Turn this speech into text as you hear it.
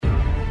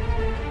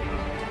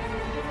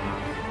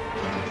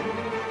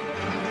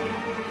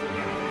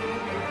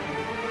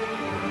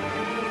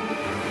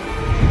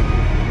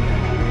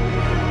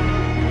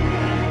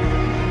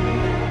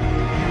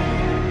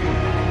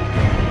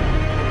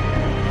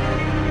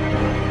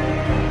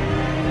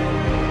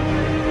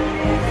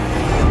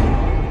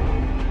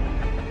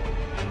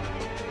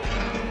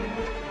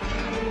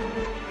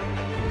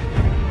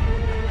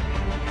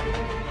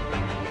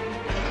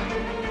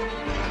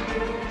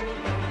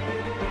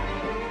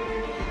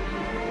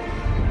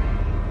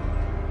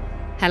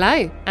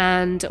Hello,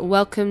 and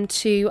welcome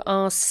to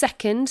our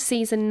second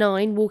Season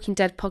 9 Walking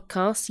Dead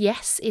podcast.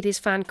 Yes, it is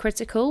fan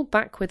critical,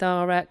 back with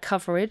our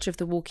coverage of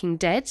The Walking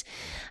Dead.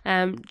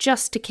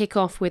 Just to kick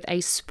off with a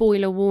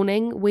spoiler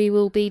warning, we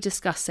will be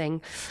discussing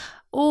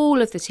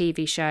all of the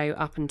TV show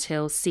up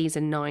until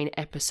Season 9,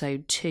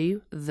 Episode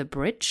 2, The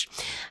Bridge.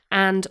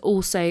 And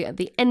also, at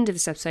the end of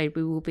this episode,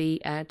 we will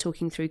be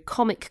talking through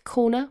Comic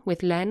Corner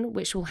with Len,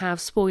 which will have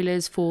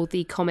spoilers for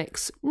the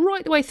comics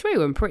right the way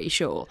through, I'm pretty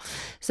sure.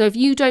 So if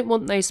you don't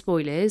want those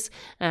spoilers,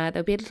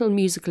 there'll be a little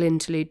musical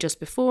interlude just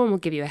before, and we'll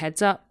give you a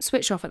heads up.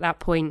 Switch off at that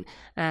point,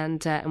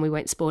 and we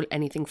won't spoil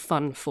anything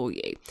fun for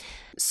you.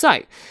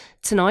 So,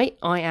 tonight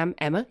I am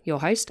Emma, your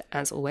host,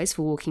 as always,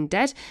 for Walking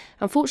Dead.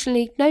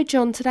 Unfortunately, no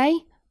John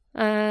today.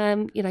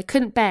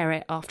 Couldn't bear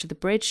it after The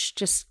Bridge,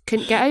 just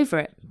couldn't get over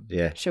it.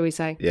 Yeah. Shall we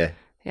say? Yeah.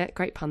 Yeah,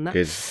 great pun that.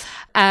 Good.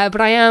 But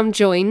I am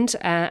joined,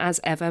 as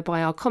ever,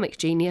 by our comic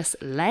genius,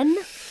 Len.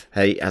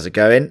 Hey, how's it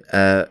going?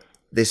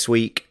 This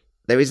week,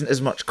 there isn't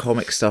as much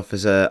comic stuff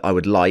as I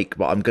would like,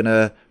 but I'm going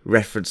to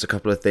reference a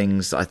couple of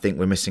things that I think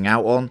we're missing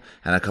out on,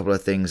 and a couple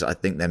of things I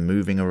think they're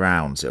moving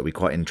around, so it'll be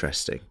quite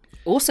interesting.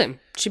 Awesome.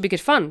 Should be good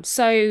fun.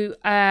 So,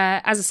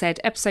 as I said,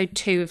 episode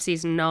 2 of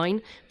season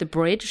 9, The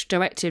Bridge,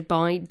 directed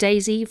by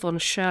Daisy von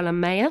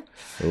Scherler-Meyer.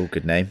 Oh,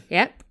 good name.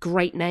 Yep,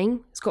 great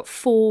name. It's got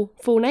four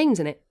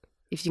names in it,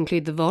 if you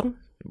include the Von.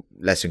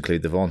 Let's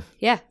include the Von.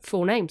 Yeah,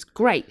 4 names.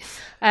 Great.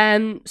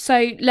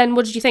 So, Len,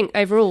 what did you think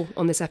overall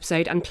on this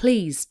episode? And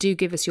please do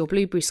give us your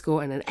Blueberry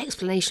score and an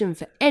explanation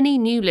for any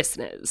new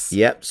listeners.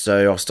 Yep,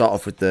 so I'll start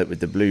off with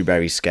the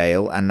Blueberry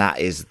scale, and that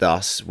is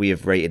thus. We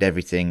have rated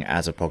everything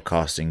as a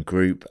podcasting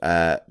group,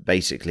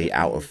 basically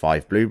out of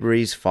 5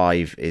 blueberries.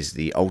 5 is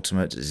the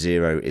ultimate,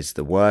 0 is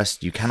the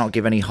worst. You cannot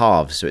give any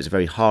halves, so it's a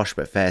very harsh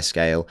but fair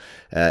scale.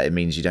 It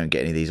means you don't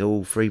get any of these,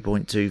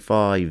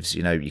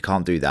 3.25s, you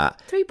can't do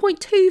that.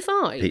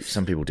 3.25?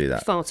 Some people do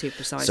that. Far too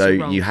precise. So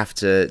you have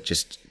to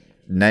just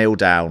nail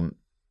down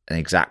an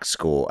exact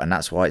score, and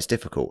that's why it's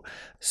difficult.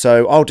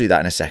 So I'll do that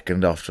in a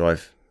second after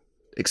I've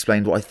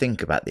explained what I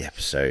think about the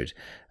episode.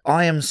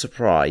 I am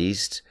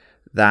surprised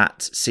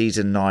that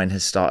season 9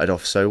 has started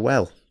off so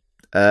well.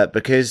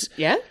 Because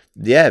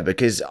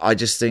I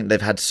just think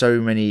they've had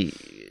so many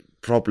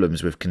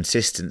problems with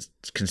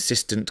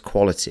consistent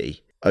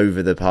quality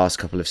over the past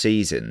couple of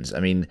seasons. I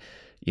mean,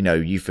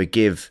 you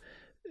forgive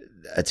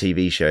a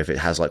TV show if it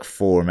has like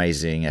 4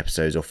 amazing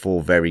episodes or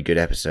 4 very good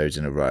episodes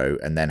in a row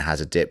and then has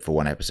a dip for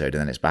 1 episode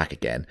and then it's back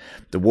again.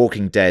 The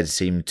Walking Dead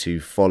seemed to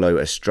follow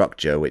a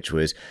structure which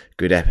was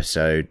good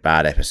episode,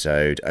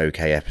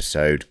 okay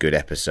episode, good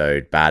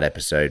episode, bad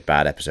episode,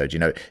 bad episode.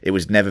 It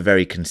was never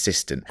very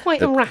consistent.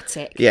 Quite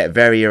erratic. Yeah,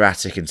 very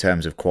erratic in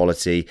terms of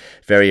quality,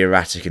 very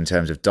erratic in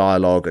terms of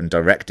dialogue and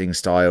directing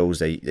styles.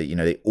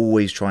 They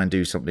always try and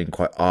do something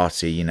quite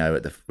arty,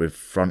 with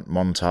front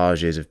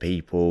montages of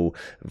people,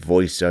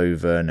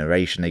 voiceover,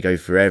 narration. They go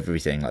through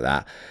everything like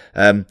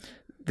that.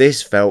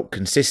 This felt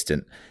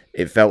consistent.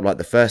 It felt like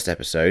the first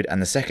episode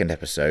and the second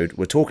episode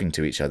were talking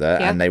to each other,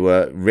 and they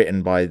were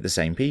written by the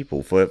same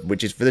people,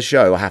 which is, for the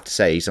show, I have to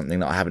say, something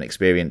that I haven't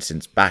experienced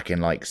since back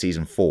in like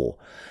season 4.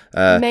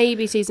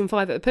 Maybe season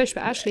 5 at a push,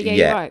 but actually,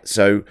 you're right.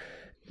 So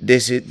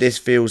this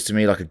feels to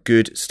me like a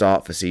good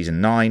start for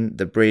season 9.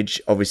 The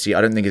Bridge, obviously, I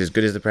don't think it's as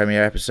good as the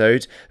premiere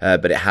episode,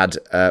 but it had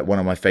one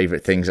of my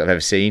favourite things I've ever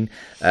seen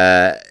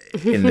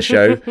in the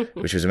show,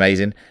 which was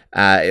amazing.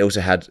 It also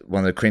had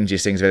one of the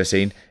cringiest things I've ever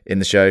seen in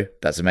the show.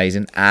 That's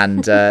amazing.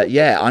 And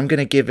I'm going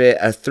to give it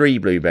a 3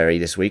 blueberry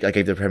this week. I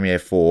gave the premiere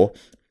 4.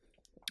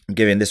 I'm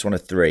giving this one a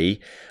 3.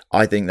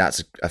 I think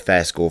that's a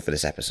fair score for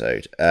this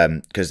episode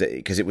because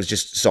it was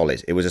just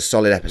solid. It was a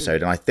solid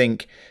episode, and I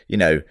think,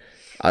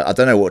 I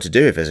don't know what to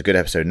do if there's a good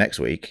episode next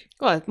week.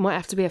 Well, it might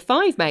have to be a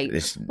 5,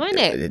 mate. Mightn't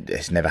it?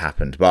 It's never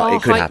happened, but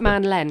it could happen.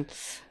 Man Len.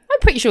 I'm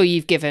pretty sure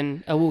you've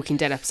given a Walking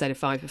Dead episode a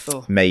 5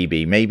 before.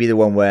 Maybe the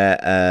one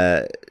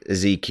where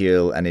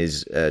Ezekiel and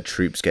his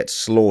troops get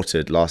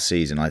slaughtered last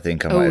season. I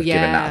think I might have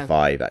given that a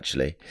 5,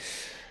 actually.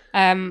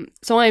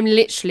 So I'm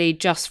literally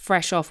just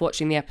fresh off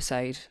watching the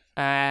episode.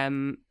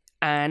 And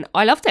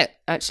I loved it,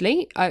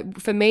 actually.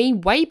 For me,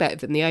 way better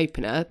than the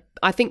opener.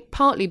 I think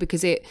partly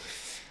because it,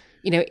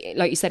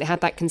 like you said, it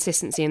had that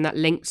consistency and that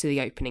link to the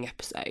opening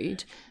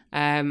episode.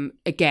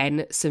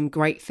 Again, some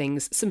great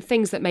things. Some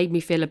things that made me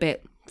feel a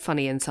bit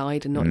funny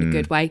inside and not in a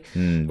good way.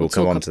 We'll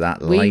come on to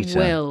that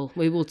later.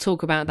 We will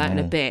talk about that in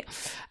a bit.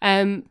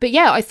 But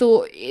yeah, I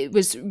thought it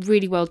was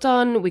really well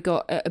done. We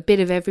got a bit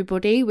of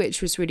everybody,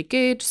 which was really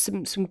good.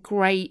 Some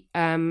great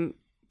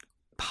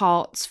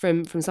parts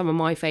from some of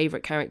my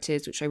favourite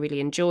characters, which I really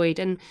enjoyed,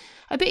 and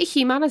a bit of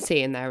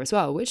humanity in there as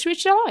well, which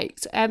I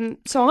liked.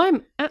 So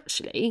I'm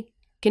actually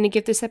going to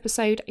give this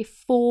episode a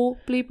 4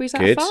 blueberries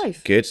out of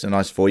 5. Good, a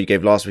nice 4. You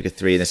gave last week a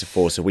 3 and this a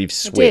 4, so we've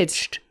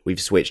switched.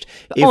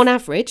 But on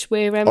average,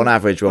 we're on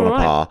a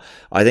par.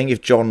 I think if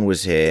John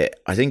was here,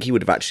 I think he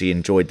would have actually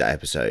enjoyed that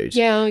episode.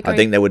 Yeah, I agree. I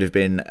think there would have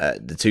been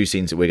the 2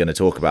 scenes that we're going to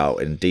talk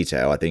about in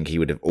detail. I think he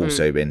would have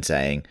also been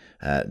saying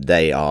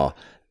they are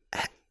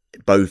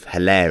both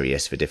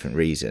hilarious for different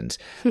reasons.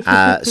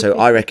 So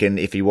I reckon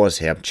if he was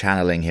here, I'm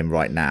channeling him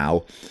right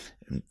now.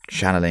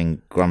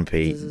 Channeling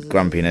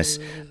grumpiness.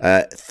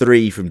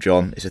 3 from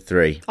John. It's a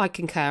 3. I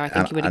concur. I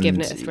think he would have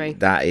given it a 3.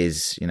 That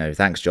is,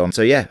 thanks, John.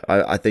 So yeah,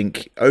 I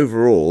think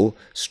overall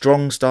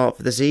strong start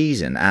for the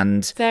season,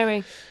 and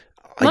very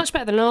much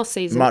better than last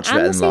season. Much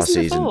better than last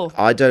season. Before.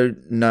 I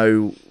don't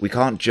know. We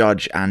can't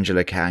judge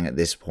Angela Kang at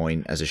this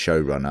point as a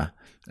showrunner.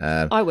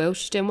 I will.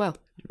 She's doing well.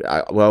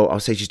 I'll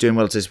say she's doing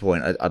well at this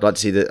point. I'd like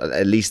to see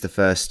at least the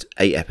first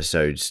 8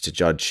 episodes to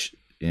judge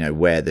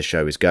where the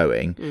show is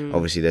going.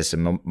 Obviously there's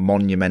some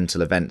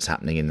monumental events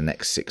happening in the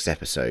next 6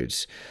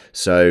 episodes,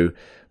 so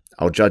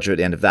I'll judge her at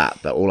the end of that.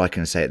 But all I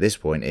can say at this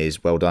point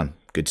is well done,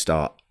 good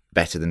start,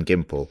 better than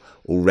Gimple,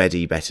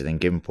 already better than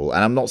Gimple.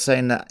 And I'm not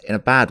saying that in a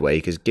bad way,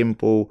 because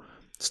Gimple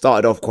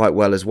started off quite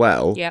well as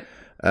well. Yep.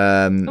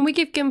 And we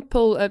give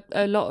Gimple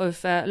a lot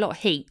of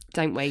heat,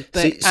 don't we?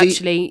 But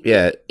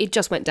it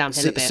just went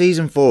downhill a bit.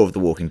 Season 4 of The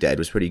Walking Dead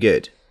was pretty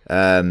good.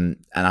 And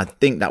I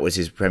think that was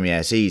his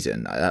premiere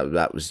season.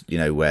 That was,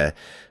 where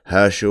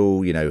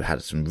Herschel,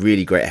 had some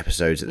really great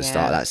episodes at the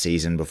start of that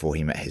season before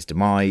he met his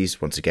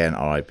demise. Once again,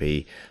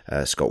 R.I.P.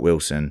 Scott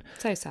Wilson.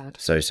 So sad.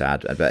 So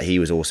sad. But he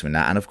was awesome in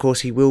that. And of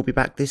course, he will be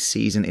back this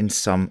season in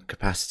some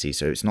capacity.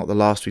 So it's not the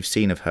last we've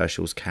seen of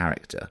Herschel's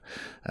character.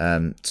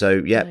 No.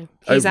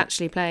 He's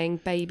actually playing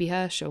Baby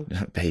Herschel.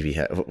 Baby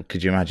Herschel.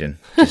 Could you imagine?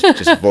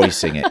 Just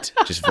voicing it.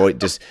 Just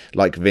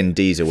like Vin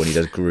Diesel when he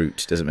does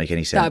Groot. Doesn't make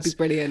any sense. That'd be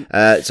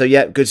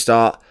brilliant. Good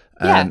start.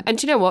 And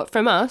do you know what?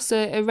 From us,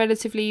 a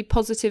relatively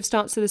positive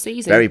start to the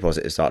season. Very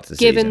positive start to the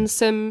season. Given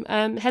some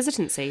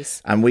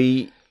hesitancies. And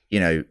we,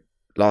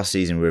 last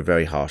season we were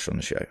very harsh on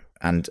the show.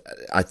 And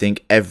I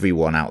think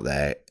everyone out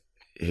there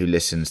who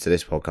listens to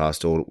this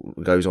podcast or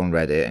goes on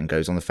Reddit and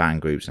goes on the fan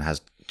groups and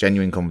has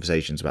genuine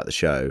conversations about the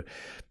show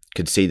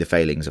could see the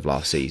failings of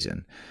last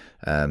season.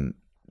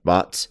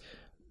 But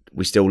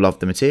we still love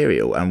the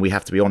material, and we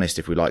have to be honest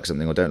if we like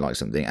something or don't like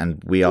something.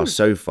 And we are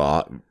so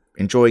far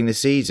enjoying this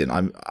season.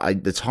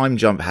 The time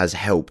jump has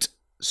helped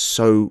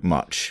so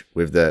much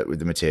with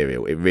the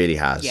material. It really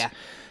has. Yeah.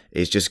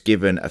 It's just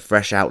given a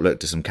fresh outlook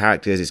to some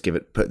characters. It's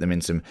put them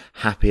in some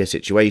happier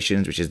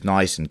situations, which is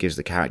nice, and gives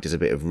the characters a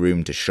bit of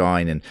room to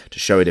shine and to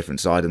show a different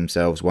side of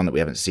themselves, one that we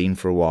haven't seen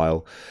for a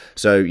while.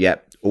 So, yeah,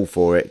 all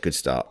for it. Good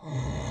start.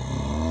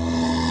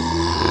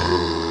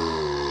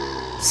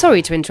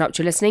 Sorry to interrupt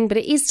your listening, but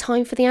it is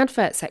time for the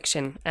advert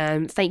section.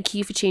 Thank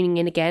you for tuning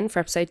in again for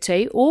episode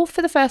 2, or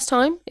for the first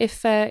time,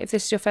 if this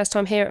is your first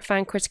time here at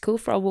Fan Critical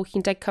for our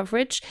Walking Dead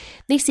coverage.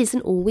 This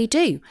isn't all we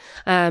do.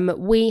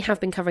 We have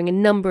been covering a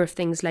number of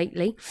things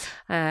lately.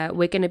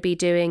 We're going to be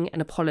doing,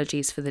 and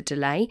apologies for the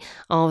delay,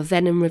 our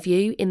Venom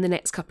review in the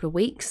next couple of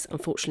weeks.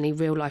 Unfortunately,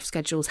 real life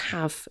schedules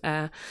have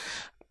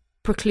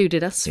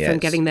precluded us from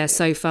getting there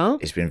so far.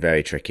 It's been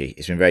very tricky.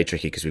 It's been very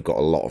tricky because we've got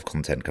a lot of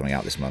content coming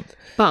out this month.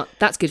 But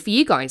that's good for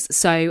you guys.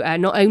 So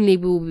not only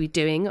will we be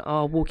doing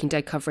our Walking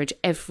Dead coverage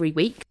every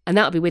week, and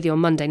that'll be with you on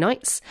Monday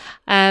nights,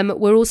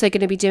 we're also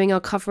going to be doing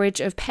our coverage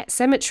of Pet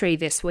Sematary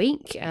this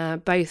week,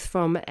 both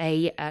from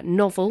a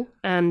novel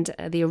and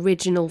the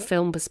original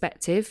film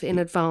perspective in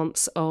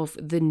advance of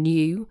the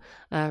new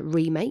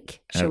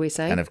remake, shall we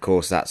say. And of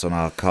course, that's on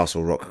our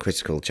Castle Rock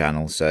Critical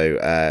channel.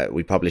 So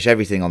we publish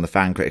everything on the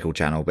Fan Critical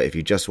channel, but if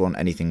you just want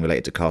anything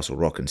related to Castle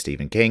Rock and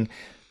Stephen King,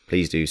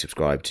 please do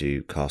subscribe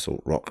to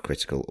Castle Rock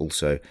Critical.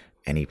 Also,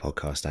 any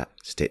podcast app,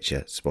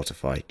 Stitcher,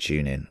 Spotify,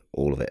 TuneIn,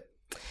 all of it.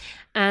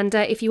 And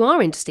if you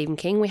are into Stephen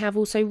King, we have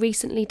also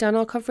recently done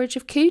our coverage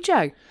of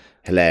Cujo.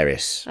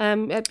 Hilarious.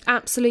 An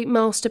absolute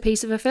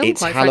masterpiece of a film,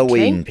 it's quite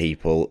Halloween, frankly.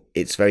 People.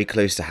 It's very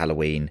close to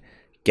Halloween.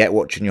 Get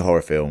watching your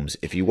horror films.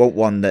 If you want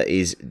one that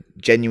is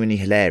genuinely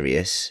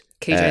hilarious...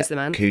 Cujo's the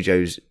man.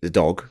 Cujo's the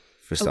dog,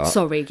 for a start. Oh,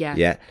 sorry, yeah.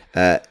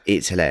 Yeah,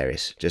 it's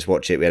hilarious. Just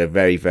watch it. We had a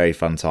very, very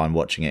fun time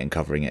watching it and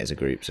covering it as a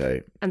group.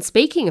 So. And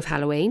speaking of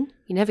Halloween,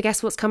 you never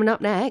guess what's coming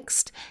up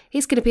next.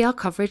 It's going to be our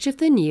coverage of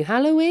the new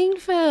Halloween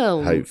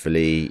film.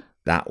 Hopefully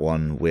that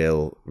one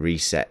will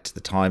reset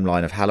the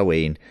timeline of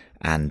Halloween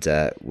and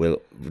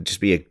will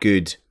just be a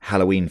good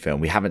Halloween film.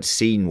 We haven't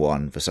seen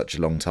one for such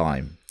a long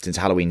time, since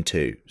Halloween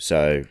 2,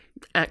 so...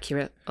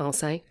 Accurate, I'll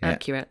say. Yeah.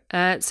 Accurate.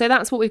 So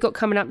that's what we've got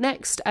coming up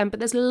next. But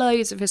there's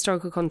loads of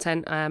historical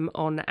content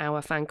on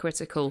our Fan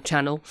Critical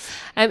channel.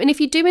 And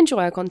if you do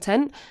enjoy our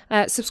content,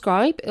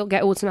 subscribe. It'll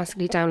get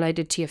automatically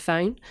downloaded to your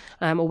phone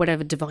or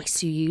whatever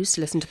device you use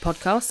to listen to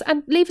podcasts.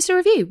 And leave us a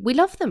review. We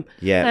love them.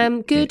 Yeah.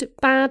 Good,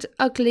 bad,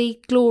 ugly,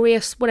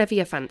 glorious, whatever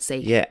you fancy.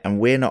 Yeah, and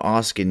we're not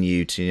asking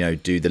you to,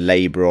 do the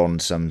labour on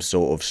some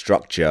sort of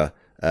structure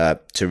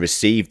to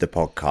receive the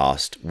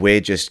podcast.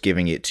 We're just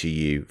giving it to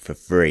you for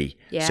free.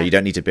 Yeah. So you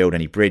don't need to build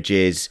any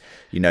bridges.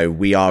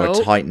 We are a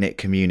tight-knit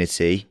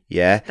community.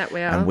 Yeah. That we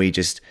are. And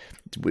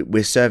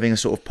we're serving a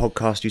sort of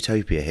podcast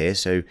utopia here.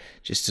 So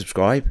just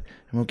subscribe and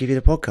we'll give you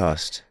the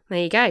podcast. There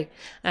you go.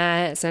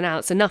 So now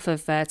it's enough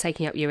of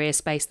taking up your ear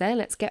space there.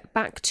 Let's get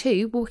back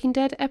to Walking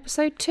Dead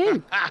episode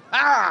 2.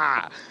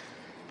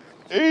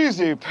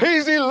 Easy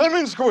peasy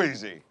lemon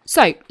squeezy.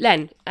 So,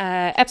 Len,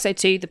 episode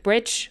 2, The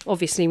Bridge.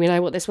 Obviously, we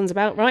know what this one's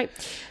about, right?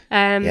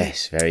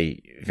 Yes,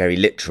 very, very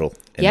literal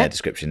in their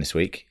description this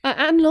week.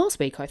 And last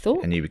week, I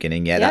thought. A New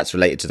Beginning. Yeah, that's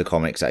related to the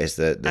comics. That is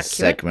the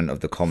segment of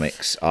the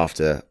comics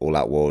after All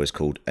Out War is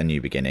called A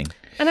New Beginning.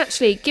 And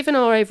actually, given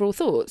our overall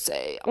thoughts,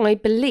 I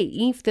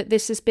believe that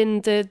this has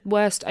been the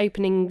worst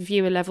opening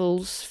viewer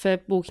levels for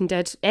Walking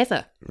Dead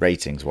ever.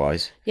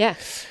 Ratings-wise. Yeah.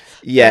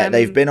 Yeah,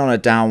 they've been on a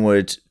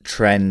downward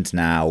trend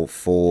now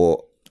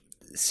for...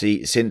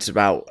 since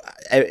about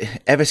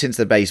ever since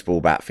the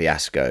baseball bat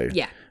fiasco,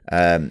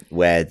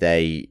 where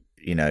they,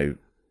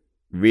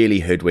 really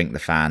hoodwinked the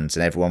fans,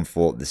 and everyone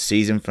thought the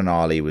season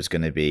finale was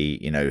going to be,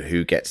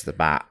 who gets the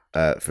bat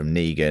from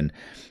Negan,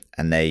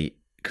 and they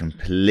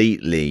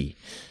completely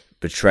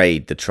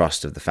betrayed the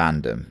trust of the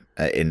fandom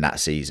in that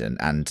season,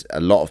 and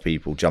a lot of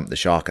people jumped the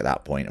shark at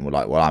that point and were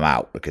like, "Well, I'm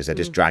out," because they're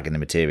just dragging the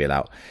material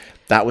out.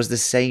 That was the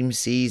same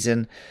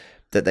season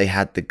that they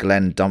had the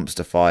Glenn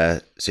dumpster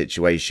fire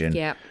situation.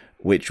 Yeah.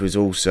 Which was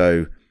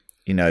also,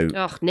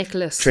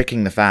 Nicholas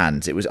tricking the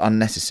fans. It was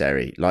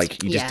unnecessary.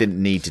 Like, you just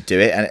didn't need to do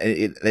it.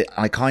 And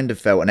I kind of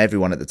felt, and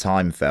everyone at the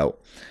time felt,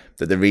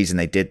 that the reason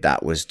they did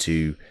that was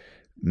to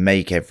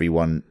make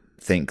everyone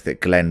think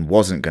that Glenn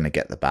wasn't going to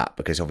get the bat,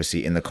 because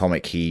obviously in the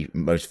comic he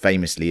most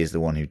famously is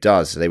the one who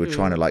does. So they were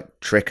trying to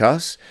trick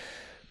us,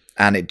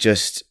 and it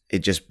just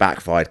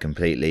backfired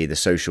completely. The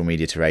social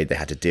media tirade they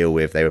had to deal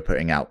with, they were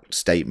putting out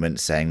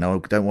statements saying, "No,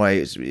 don't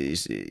worry,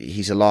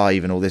 he's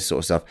alive," and all this sort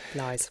of stuff.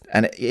 Lies.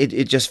 And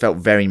it just felt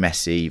very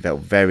messy,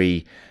 felt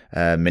very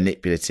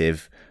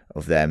manipulative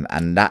of them.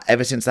 And that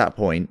ever since that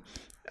point,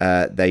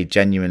 they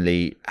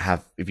genuinely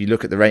have, if you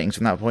look at the ratings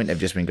from that point, they've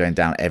just been going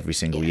down every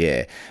single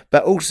year.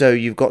 But also,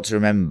 you've got to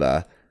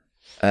remember,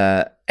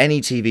 any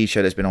TV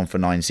show that's been on for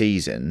 9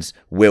 seasons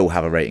will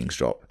have a ratings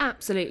drop.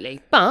 Absolutely.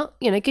 But,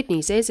 good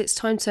news is it's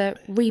time to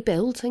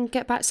rebuild and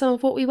get back some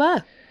of what we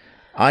were.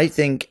 I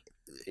think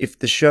if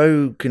the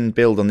show can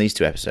build on these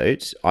 2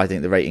 episodes, I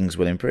think the ratings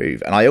will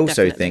improve. And I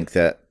also think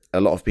that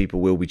a lot of people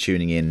will be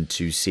tuning in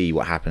to see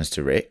what happens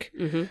to Rick.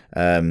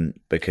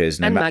 Because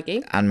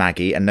Maggie. And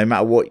Maggie. And no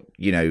matter what,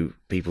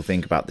 people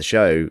think about the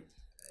show,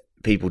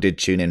 people did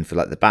tune in for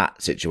the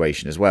bat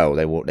situation as well.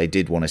 They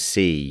did want to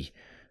see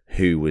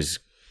who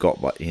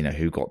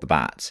who got the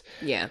bat.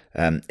 Yeah.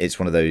 It's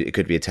one of those, it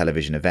could be a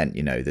television event,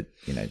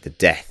 the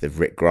death of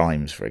Rick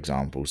Grimes, for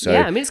example. So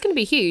yeah, it's going to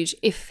be huge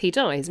if he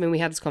dies. We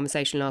had this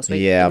conversation last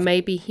week. Yeah.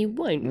 Maybe he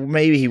won't.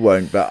 Maybe he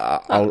won't,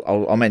 but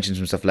I'll mention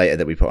some stuff later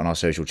that we put on our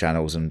social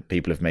channels, and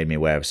people have made me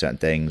aware of certain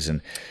things,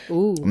 and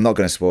I'm not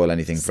going to spoil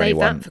anything for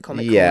anyone. Save that for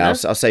Comic Yeah,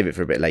 Corner. I'll save it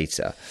for a bit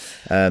later.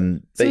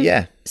 But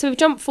So we've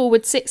jumped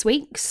forward 6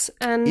 weeks,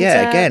 and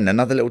again,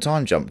 another little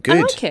time jump. Good.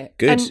 I like it.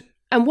 Good.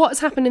 And what's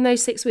happened in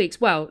those 6 weeks?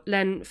 Well,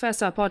 Len,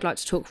 first up, I'd like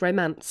to talk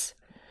romance.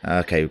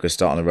 Okay, we're going to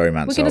start on the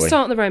romance. We're going to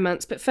start on the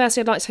romance, but firstly,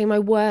 I'd like to say my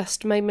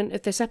worst moment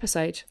of this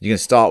episode. You're going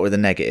to start with a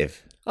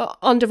negative.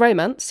 Under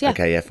romance, yeah.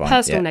 Okay, yeah, fine.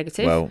 Personal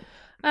negative. Well,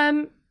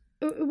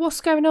 what's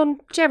going on,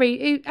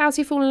 Jerry? How's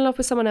he fallen in love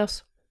with someone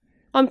else?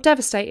 I'm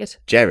devastated.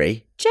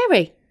 Jerry.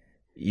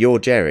 Your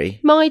Jerry?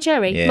 My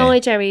Jerry. Yeah. My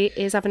Jerry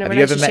is having a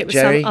relationship with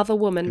some other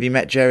woman. Have you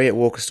met Jerry at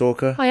Walker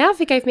Stalker? I have.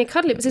 He gave me a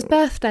cuddle. It was his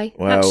birthday,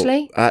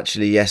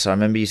 Actually, yes. I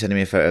remember you sending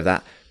me a photo of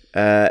that.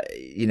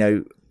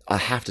 I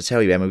have to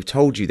tell you, Emma, we've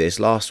told you this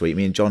last week,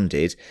 me and John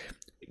did.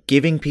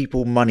 Giving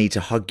people money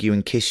to hug you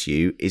and kiss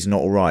you is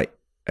not all right,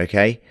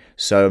 okay?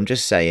 So I'm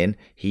just saying,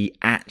 he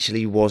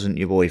actually wasn't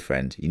your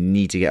boyfriend. You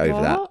need to get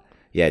over that.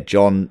 Yeah,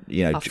 John,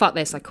 fuck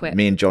this, I quit.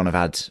 Me and John have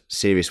had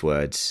serious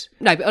words.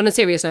 No, but on a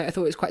serious note, I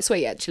thought it was quite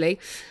sweet,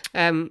 actually.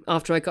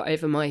 After I got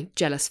over my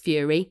jealous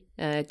fury,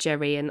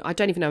 Jerry, and I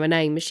don't even know her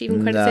name. Is she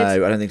even credited?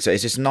 No, I don't think so.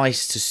 It's just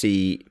nice to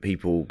see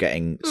people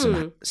getting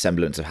some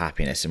semblance of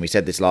happiness. And we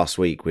said this last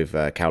week with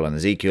Carol and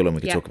Ezekiel, and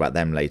we can talk about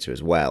them later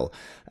as well.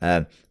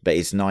 But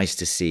it's nice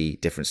to see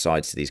different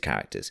sides to these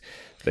characters.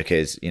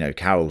 Because,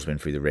 Carol's been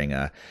through the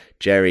ringer.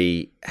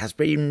 Jerry has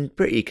been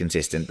pretty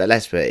consistent, but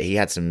he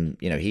had some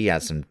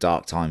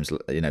dark times,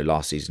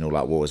 last season, All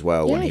Out War as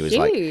well, when he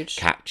was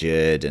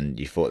captured, and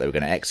you thought they were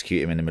going to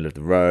execute him in the middle of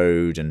the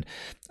road, and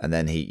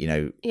then he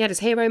had his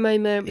hero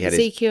moment with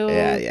Ezekiel.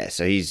 Yeah.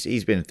 So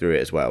he's been through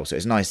it as well. So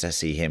it's nice to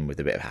see him with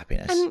a bit of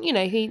happiness. And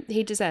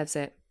he deserves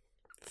it.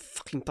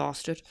 Fucking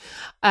bastard.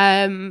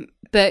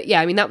 But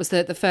yeah, that was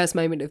the first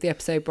moment of the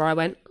episode where I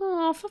went,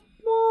 oh, for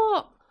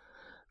what?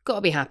 Got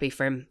to be happy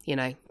for him,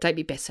 Don't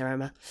be bitter,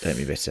 Emma. Don't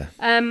be bitter.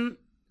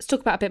 Let's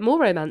talk about a bit more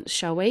romance,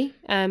 shall we?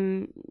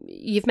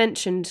 You've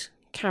mentioned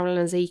Carol and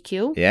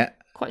Ezekiel. Yeah.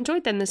 Quite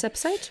enjoyed them this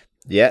episode.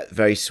 Yeah,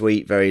 very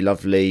sweet, very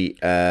lovely.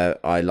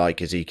 I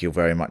like Ezekiel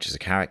very much as a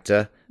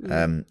character.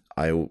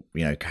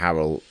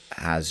 Carol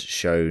has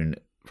shown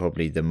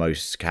probably the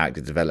most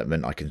character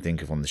development I can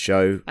think of on the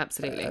show.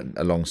 Absolutely.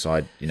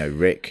 Alongside,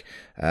 Rick,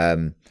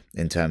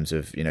 in terms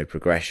of,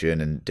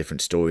 progression and different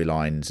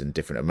storylines and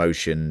different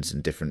emotions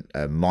and different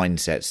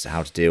mindsets,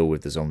 how to deal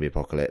with the zombie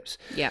apocalypse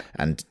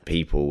and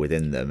people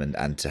within them,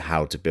 and to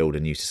how to build a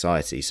new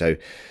society. So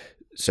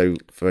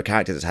for a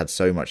character that's had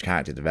so much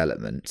character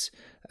development,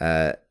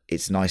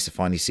 it's nice to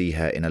finally see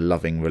her in a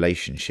loving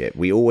relationship.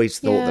 We always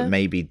thought that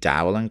maybe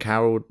Daryl and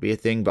Carol would be a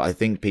thing, but I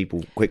think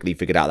people quickly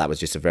figured out that was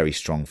just a very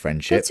strong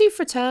friendship. They're too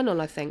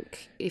fraternal, I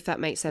think, if that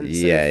makes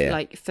sense.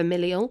 Like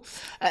familial.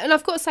 And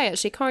I've got to say,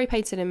 actually, Corey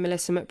Payton and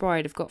Melissa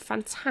McBride have got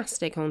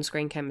fantastic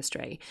on-screen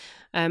chemistry.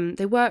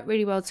 They work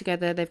really well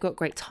together. They've got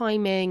great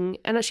timing,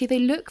 and actually they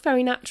look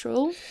very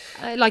natural.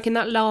 Like in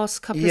that last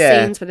couple of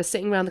scenes where they're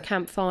sitting around the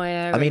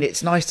campfire. I mean,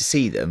 it's nice to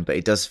see them, but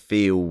it does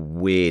feel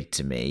weird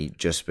to me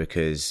just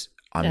because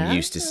I'm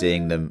used to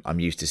seeing them. I'm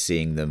used to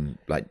seeing them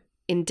like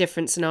in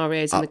different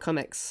scenarios in the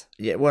comics.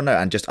 Yeah, well, no,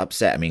 and just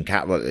upset. I mean,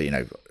 you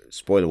know,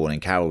 spoiler warning: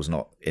 Carol's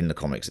not in the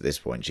comics at this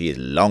point. She is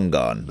long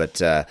gone. But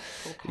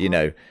you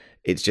know,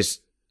 it's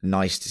just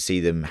nice to see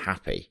them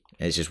happy.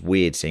 It's just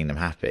weird seeing them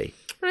happy.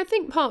 And I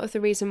think part of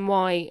the reason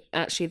why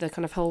actually the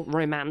kind of whole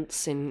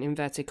romance in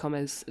inverted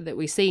commas that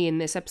we see in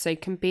this episode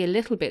can be a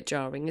little bit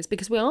jarring is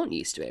because we aren't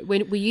used to it.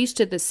 We're used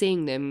to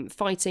seeing them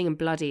fighting and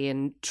bloody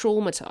and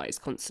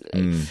traumatised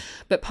constantly.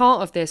 But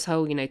part of this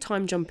whole, you know,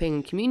 time jumping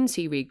and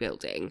community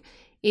rebuilding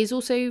is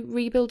also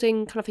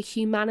rebuilding kind of a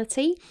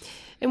humanity.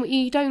 And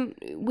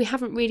we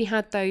haven't really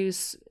had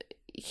those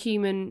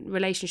human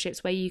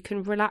relationships where you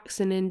can relax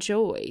and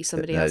enjoy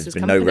somebody else's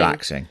company. There's been no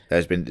relaxing.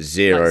 There's been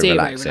zero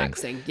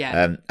relaxing.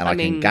 Yeah. And I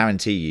can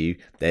guarantee you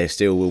there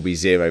still will be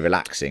zero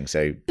relaxing.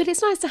 So, but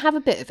it's nice to have a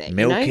bit of it.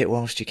 Milk it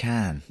whilst you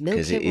can,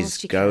 because it is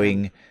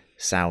going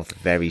south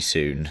very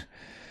soon.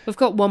 We've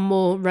got one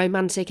more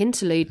romantic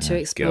interlude to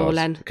explore,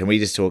 Len. Can we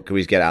just talk? Can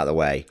we just get out of the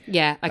way?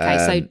 Yeah.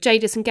 Okay. So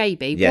Jadis and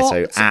Gaby. Yeah. What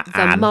so the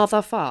Anne,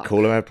 motherfuck?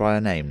 Call her by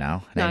her name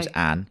now. Her name's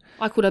Anne.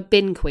 I called her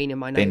Bin Queen in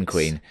my notes. Bin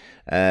Queen.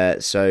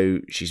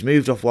 So she's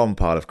moved off one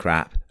pile of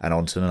crap and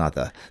onto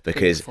another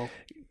because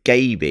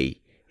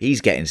Gaby,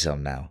 he's getting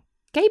some now.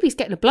 Gaby's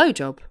getting a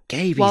blowjob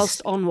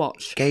whilst on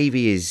watch.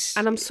 Gaby is,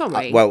 and I'm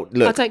sorry. Well,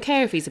 look, I don't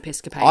care if he's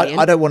Episcopalian.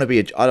 I don't want to be.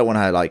 I don't want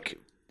to like,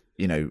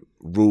 you know,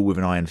 rule with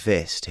an iron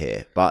fist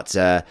here. But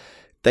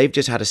they've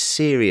just had a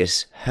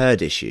serious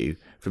herd issue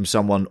from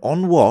someone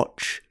on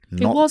watch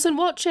who wasn't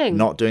watching,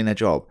 not doing their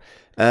job.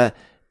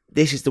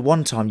 This is the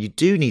one time you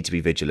do need to be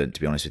vigilant,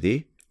 to be honest with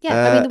you.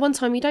 Yeah, I mean, the one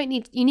time you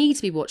need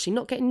to be watching,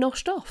 not getting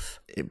noshed off.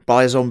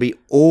 By a zombie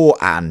or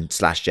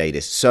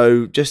Anne/Jadis.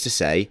 So, just to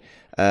say,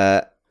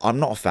 I'm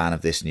not a fan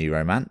of this new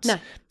romance. No.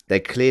 They're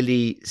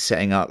clearly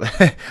setting up...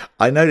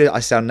 I know that I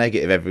sound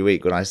negative every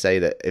week when I say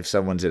that if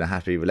someone's in a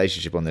happy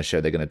relationship on this show,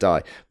 they're going to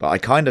die. But I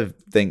kind of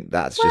think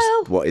that's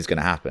just what is going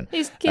to happen.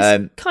 It's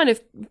kind of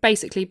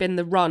basically been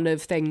the run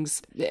of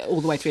things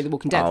all the way through The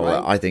Walking Dead,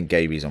 right? I think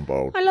Gaby's on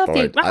borrowed. I love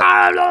you.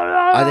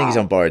 I think he's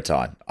on borrowed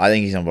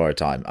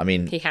time. I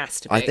mean... He has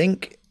to be. I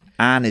think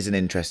Anne is an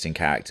interesting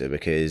character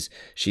because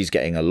she's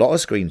getting a lot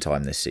of screen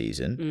time this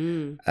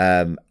season.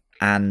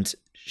 And...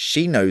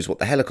 she knows what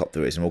the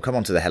helicopter is, and we'll come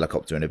on to the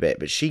helicopter in a bit,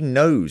 but she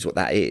knows what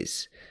that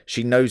is.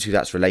 She knows who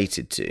that's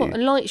related to. Well,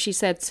 and like she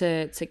said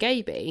to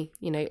Gaby,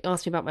 you know,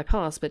 ask me about my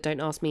past, but don't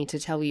ask me to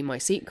tell you my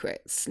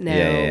secrets.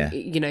 Now,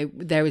 you know,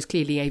 there is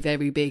clearly a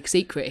very big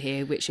secret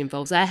here, which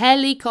involves a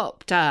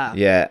helicopter.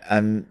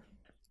 Yeah,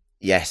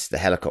 yes, the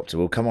helicopter.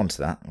 We'll come on to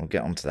that. We'll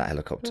get on to that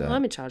helicopter. Well,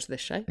 I'm in charge of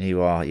this show.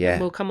 You are, yeah.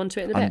 And we'll come on to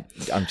it in a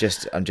bit. I'm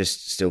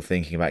just still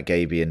thinking about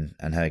Gaby and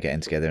her getting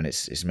together, and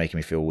it's making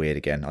me feel weird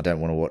again. I don't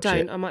want to watch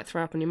it. I might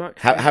throw up on your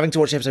microphone. Having to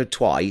watch the episode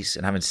twice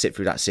and having to sit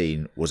through that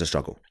scene was a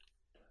struggle.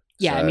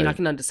 Yeah, I mean, I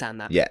can understand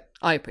that. Yeah.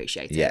 I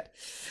appreciate it. Yeah.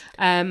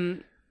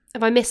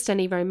 Have I missed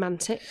any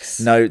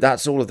romantics? No,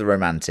 that's all of the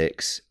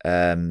romantics.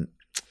 But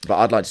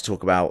I'd like to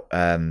talk about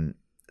some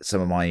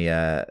of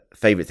my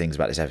favourite things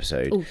about this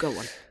episode. Oh, go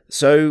on.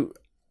 So...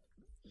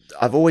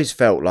 I've always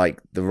felt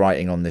like the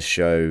writing on this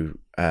show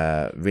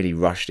really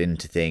rushed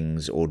into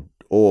things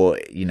or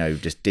you know,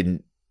 just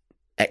didn't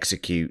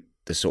execute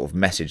the sort of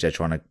message they're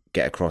trying to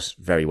get across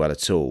very well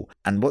at all.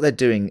 And what they're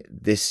doing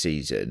this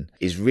season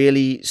is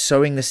really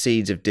sowing the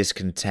seeds of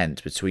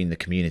discontent between the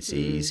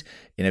communities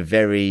in a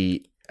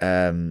very,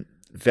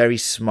 very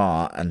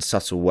smart and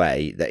subtle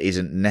way that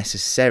isn't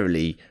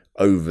necessarily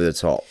over the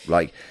top.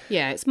 Like,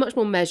 yeah, it's much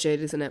more measured,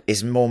 isn't it?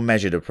 It's a more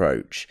measured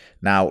approach.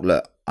 Now,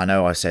 look, I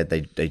know I said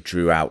they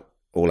drew out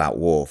all-out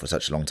war for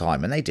such a long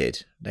time, and they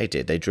did. They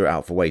drew it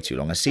out for way too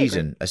long, a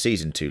season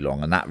too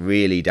long, and that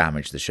really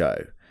damaged the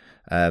show.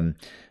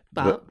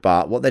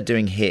 But what they're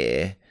doing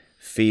here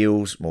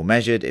feels more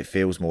measured. It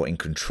feels more in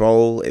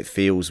control. It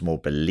feels more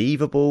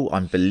believable.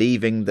 I'm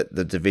believing that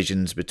the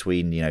divisions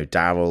between, you know,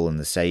 Daryl and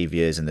the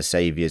Saviors and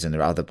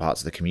the other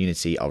parts of the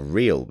community are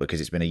real because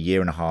it's been a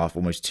year and a half,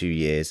 almost 2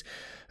 years,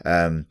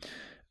 and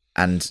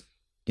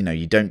you know,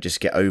 you don't just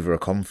get over a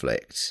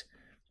conflict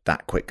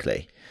that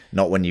quickly.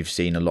 Not when you've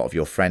seen a lot of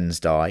your friends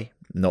die.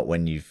 Not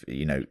when you've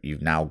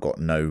now got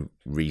no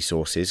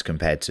resources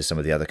compared to some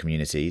of the other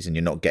communities, and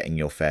you're not getting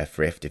your fair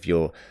thrift. If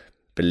you're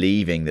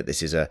believing that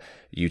this is a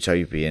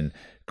utopian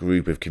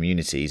group of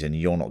communities and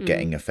you're not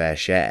getting a fair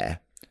share,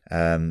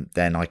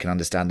 then I can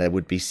understand there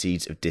would be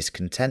seeds of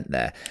discontent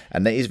there.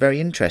 And that is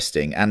very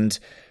interesting. And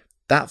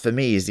that, for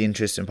me, is the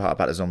interesting part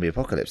about the zombie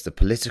apocalypse, the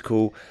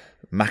political,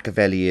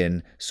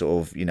 Machiavellian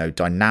sort of, you know,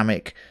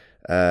 dynamic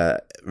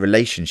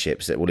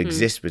relationships that will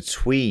exist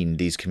between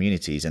these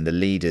communities and the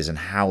leaders, and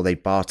how they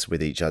barter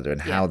with each other,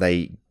 and how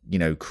they, you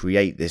know,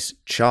 create this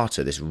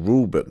charter, this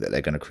rule book that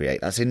they're going to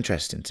create. That's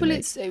interesting to me. Well,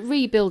 it's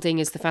rebuilding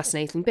is the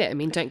fascinating bit. I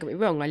mean, don't get me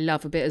wrong, I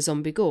love a bit of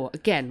zombie gore.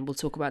 Again, we'll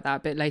talk about that a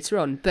bit later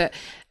on. But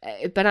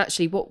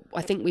actually, what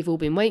I think we've all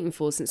been waiting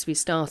for since we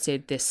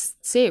started this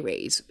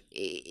series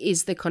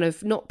is the kind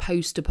of not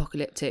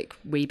post-apocalyptic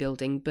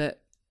rebuilding,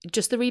 but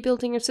just the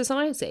rebuilding of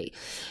society.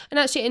 And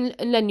actually,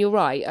 and Len, you're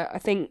right. I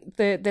think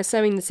they're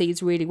sowing the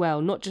seeds really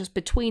well, not just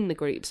between the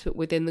groups, but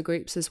within the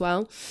groups as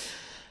well.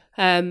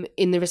 In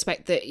the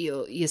respect that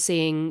you're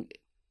seeing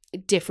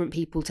different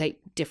people take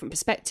different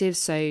perspectives.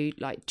 So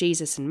like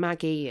Jesus and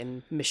Maggie,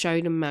 and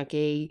Michonne and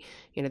Maggie,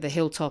 you know, the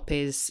Hilltop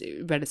is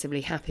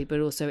relatively happy, but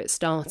also it's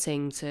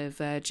starting to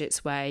verge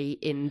its way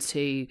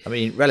into, I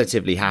mean,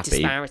 relatively happy,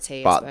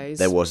 disparity, but I suppose.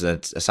 there was an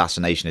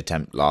assassination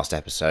attempt last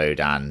episode,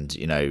 and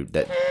you know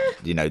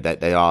that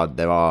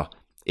there are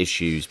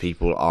issues.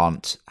 People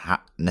aren't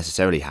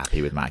necessarily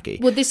happy with Maggie.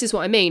 Well, this is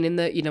what I mean, in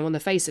that, you know, on the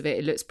face of it,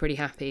 it looks pretty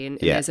happy, and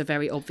Yeah. there's a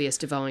very obvious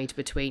divide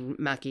between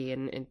Maggie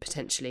and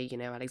potentially, you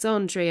know,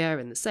 Alexandria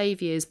and the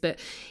Saviours, but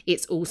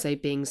it's also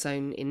being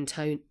sown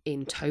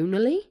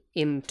internally,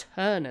 Yeah.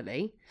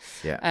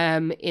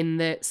 in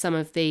that some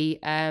of the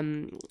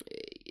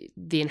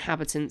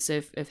inhabitants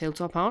of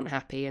Hilltop aren't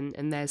happy,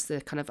 and there's the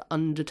kind of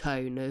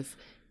undertone of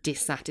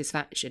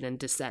dissatisfaction and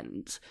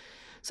dissent.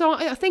 So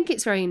I think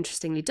it's very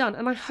interestingly done,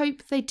 and I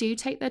hope they do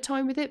take their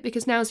time with it,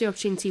 because now's the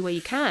opportunity where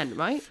you can,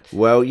 right?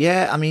 Well,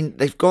 yeah, I mean,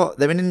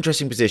 they're in an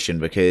interesting position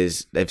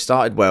because they've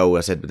started well,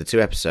 I said, with the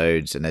 2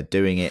 episodes, and they're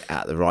doing it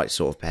at the right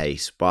sort of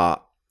pace.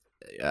 But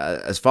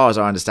as far as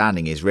our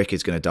understanding is, Rick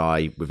is going to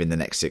die within the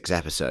next 6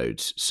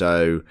 episodes.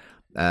 So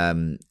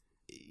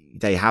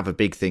they have a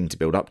big thing to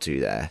build up to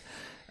there.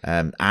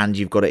 And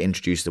you've got to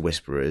introduce the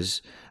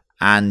Whisperers,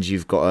 and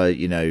you've got to,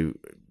 you know,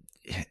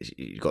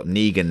 you've got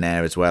Negan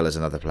there as well as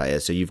another player,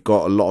 so you've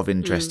got a lot of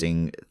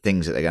interesting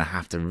things that they're going to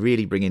have to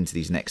really bring into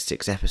these next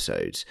 6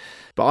 episodes.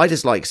 But I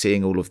just like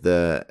seeing all of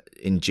the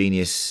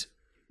ingenious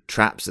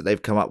traps that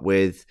they've come up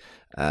with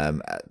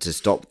to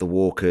stop the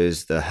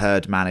walkers, the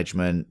herd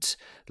management,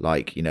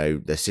 like, you know,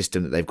 the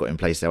system that they've got in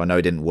place there. I know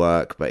it didn't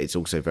work, but it's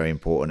also very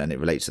important, and it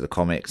relates to the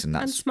comics, and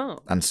that's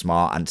smart,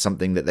 and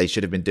something that they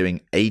should have been doing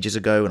ages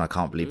ago, and I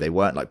can't believe they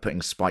weren't. Like,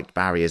 putting spiked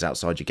barriers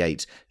outside your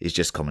gates is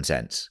just common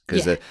sense,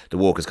 because the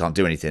walkers can't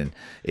do anything.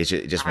 It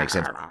just makes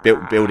sense.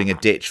 Building a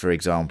ditch, for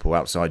example,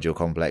 outside your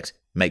complex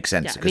makes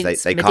sense, because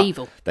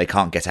they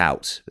can't get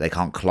out, they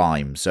can't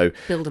climb. So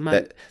build a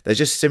moat. There's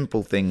just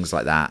simple things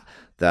like that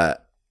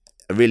that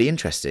are really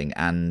interesting,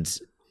 and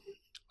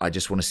I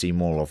just want to see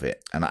more of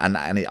it, and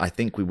I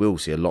think we will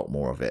see a lot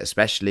more of it,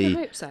 especially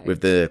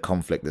with the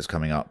conflict that's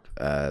coming up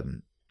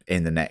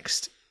in the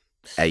next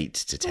 8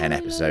 to 10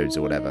 episodes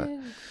or whatever.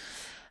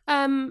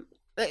 Can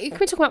we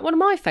talk about one of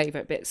my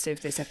favourite bits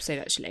of this episode,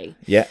 actually?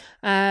 Yeah.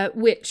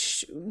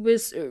 Which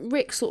was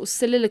Rick's sort of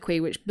soliloquy,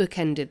 which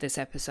bookended this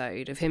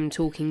episode, of him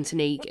talking to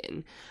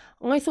Negan.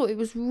 I thought it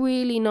was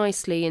really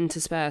nicely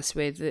interspersed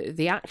with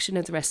the action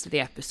of the rest of the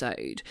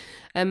episode,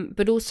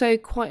 but also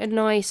quite a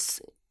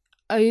nice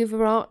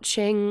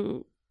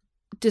overarching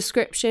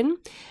description,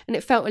 and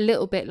it felt a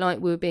little bit like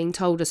we were being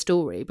told a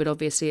story, but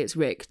obviously it's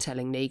Rick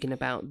telling Negan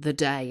about the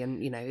day,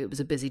 and, you know, it was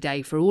a busy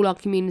day for all our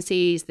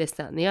communities, this,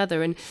 that and the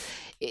other, and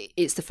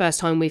it's the first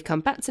time we've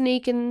come back to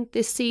Negan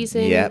this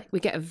season. Yep. We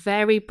get a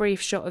very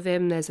brief shot of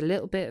him. There's a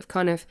little bit of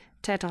kind of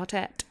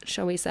tete-a-tete,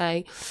 shall we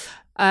say,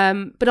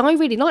 but I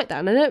really liked that,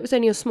 and I know it was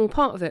only a small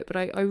part of it, but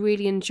I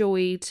really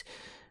enjoyed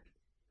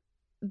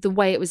the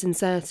way it was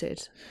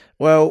inserted.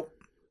 Well,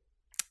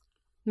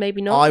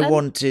 maybe not. I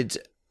wanted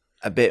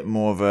a bit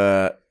more of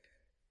a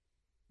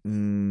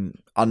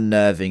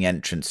unnerving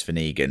entrance for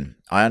Negan.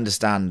 I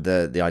understand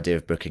the idea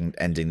of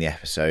ending the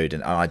episode,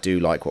 and I do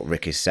like what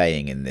Rick is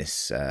saying in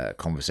this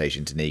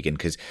conversation to Negan,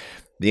 because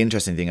the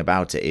interesting thing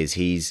about it is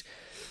he's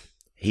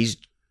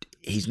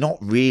not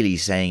really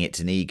saying it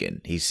to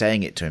Negan. He's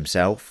saying it to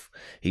himself.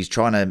 He's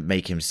trying to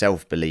make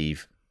himself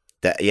believe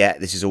that, yeah,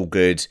 this is all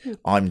good,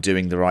 I'm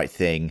doing the right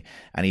thing,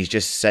 and he's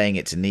just saying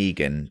it to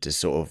Negan to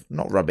sort of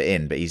not rub it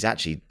in, but he's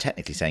actually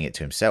technically saying it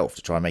to himself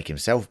to try and make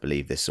himself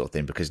believe this sort of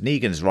thing, because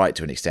Negan's right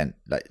to an extent.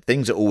 Like,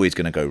 things are always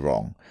going to go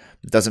wrong.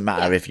 It doesn't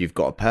matter if you've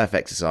got a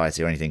perfect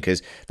society or anything,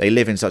 because they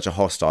live in such a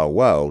hostile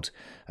world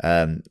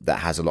that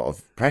has a lot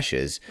of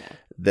pressures,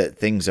 that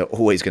things are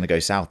always going to go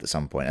south at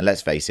some point. And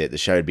let's face it, the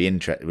show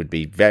would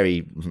be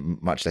very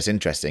much less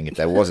interesting if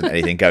there wasn't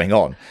anything going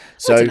on.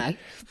 So, I don't know.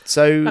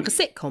 So like a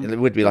sitcom. It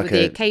would be like with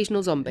the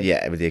occasional zombie.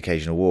 Yeah, with the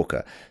occasional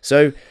walker.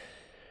 So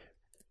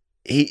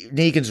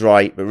Negan's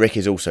right, but Rick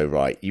is also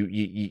right.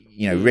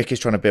 You know, Rick is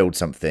trying to build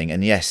something,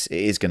 and yes,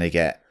 it is going to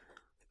get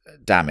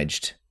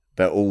damaged,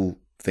 but all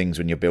things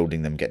when you're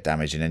building them get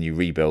damaged, and then you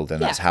rebuild,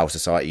 and that's how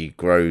society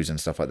grows and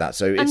stuff like that.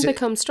 So and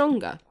become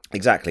stronger.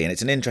 Exactly, and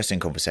it's an interesting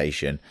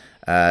conversation.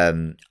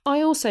 I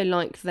also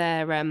like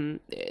their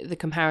the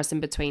comparison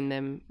between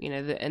them,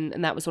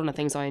 and that was one of the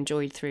things I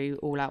enjoyed through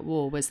All Out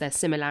War was their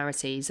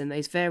similarities and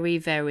those very,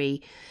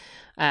 very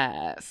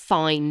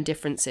fine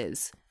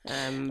differences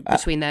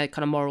between their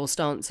kind of moral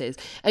stances.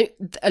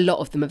 A lot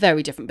of them are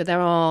very different, but there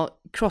are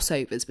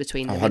crossovers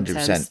between them 100%. in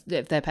terms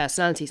of their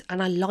personalities,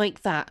 and I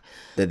like that.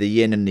 They're the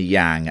yin and the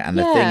yang, and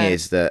the thing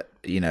is that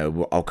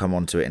I'll come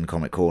on to it in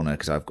Comic Corner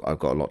because I've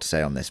got a lot to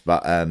say on this,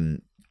 but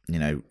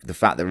the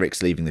fact that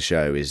Rick's leaving the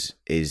show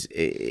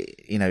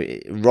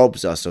it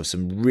robs us of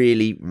some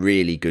really,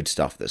 really good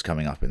stuff that's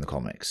coming up in the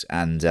comics,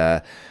 and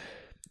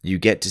you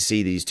get to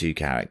see these two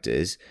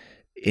characters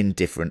in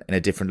a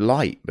different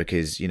light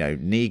because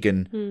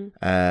Negan,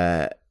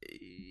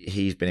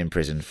 he's been in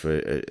prison for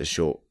a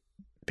short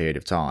period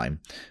of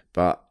time,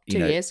 but 2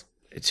 years.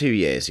 2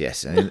 years,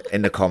 yes, and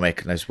in the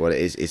comic, no spoiler,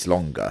 it's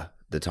longer.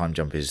 The time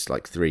jump is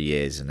like 3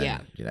 years, and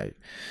then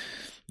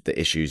the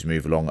issues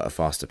move along at a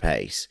faster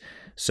pace.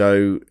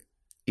 So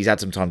he's had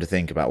some time to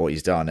think about what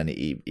he's done, and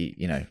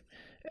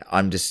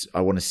I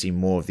want to see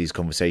more of these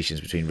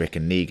conversations between Rick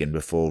and Negan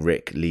before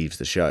Rick leaves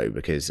the show,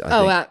 because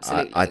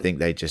I think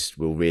they just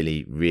will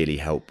really, really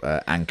help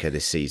anchor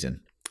this season.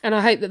 And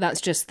I hope that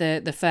that's just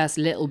the first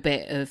little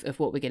bit of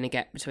what we're going to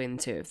get between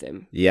the two of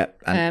them. Yeah,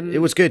 and it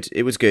was good.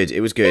 It was good.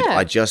 Yeah.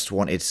 I just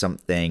wanted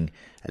something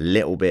a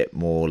little bit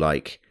more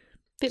like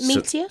bit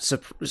meatier,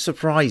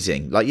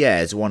 surprising. Like,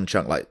 there's one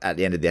chunk like at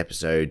the end of the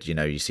episode.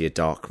 You see a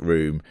dark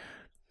room.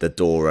 The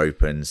door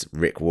opens,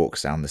 Rick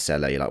walks down the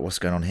cellar, you're like, what's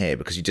going on here?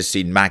 Because you just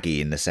seen Maggie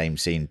in the same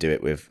scene do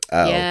it with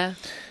Earl. Yeah,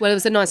 well, it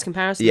was a nice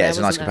comparison. Yeah, it's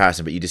a nice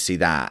comparison, but you just see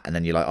that, and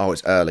then you're like, oh,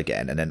 it's Earl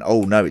again, and then,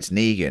 oh, no, it's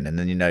Negan, and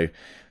then,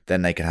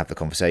 then they can have the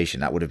conversation.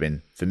 That would have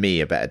been, for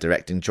me, a better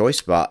directing choice,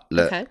 but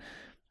look,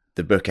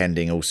 the book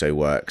ending also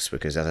works,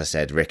 because, as I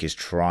said, Rick is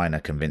trying to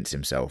convince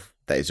himself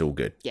that it's all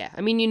good. Yeah,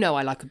 I mean,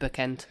 I like a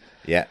bookend.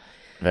 Yeah,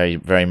 very,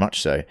 very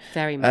much so.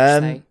 Very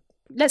much so.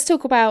 Let's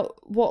talk about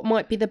what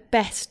might be the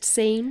best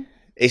scene.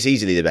 It's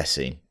easily the best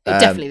scene.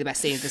 Definitely the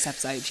best scene of this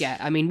episode. Yeah,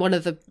 I mean one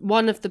of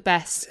the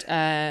best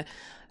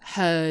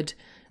herd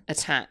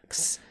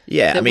attacks.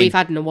 Yeah, that we've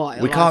had in a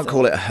while. We can't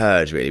call it a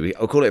herd, really.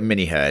 We'll call it a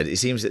mini herd. It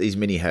seems that these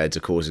mini herds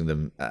are causing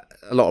them a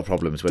lot of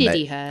problems when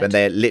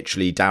they're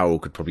literally, Daryl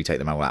could probably take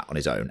them all out on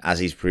his own, as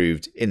he's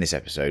proved in this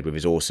episode with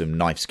his awesome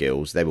knife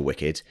skills. They were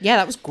wicked. Yeah,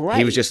 that was great.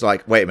 He was just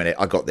like, wait a minute,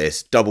 I got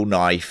this. Double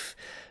knife.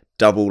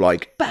 Double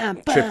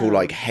bam, triple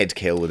head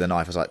kill with a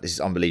knife. I was like, this is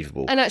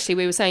unbelievable. And actually,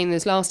 we were saying in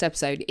this last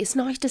episode, it's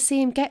nice to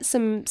see him get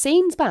some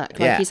scenes back.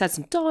 He's had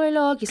some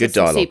dialogue,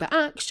 some super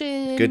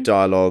action. Good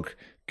dialogue,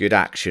 good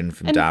action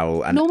from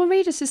Daryl. And Norman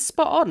Reedus is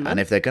spot on, man. And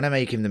if they're going to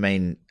make him the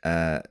main,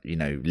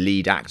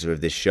 lead actor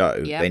of this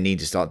show, they need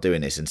to start doing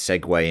this and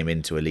segue him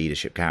into a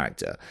leadership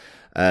character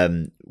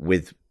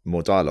with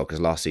more dialogue.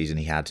 Because last season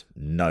he had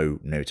no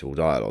notable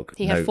dialogue.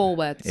 He had 4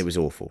 words. It was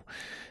awful.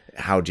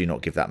 How do you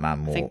not give that man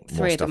more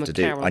stuff to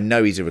do? Carol. I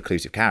know he's a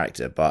reclusive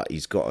character, but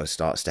he's got to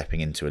start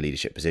stepping into a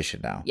leadership position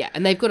now. Yeah,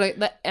 and they've got to,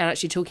 and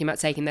actually talking about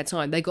taking their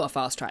time, they've got to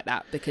fast track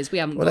that, because we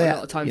haven't got a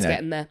lot of time to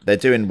get in there. They're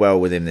doing well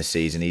with him this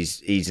season.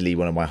 He's easily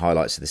one of my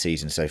highlights of the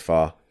season so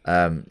far,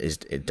 is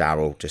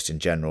Daryl, just in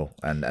general,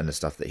 and the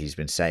stuff that he's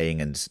been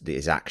saying and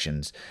his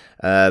actions.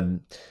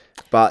 But,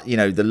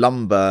 the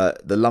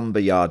lumber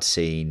yard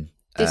scene...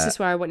 This is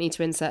where I want you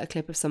to insert a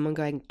clip of someone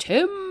going,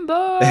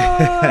 timber!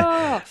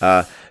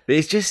 But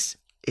it's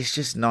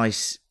just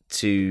nice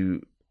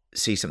to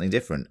see something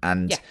different.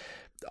 And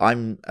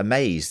I'm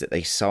amazed that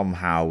they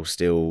somehow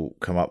still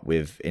come up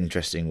with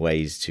interesting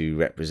ways to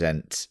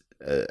represent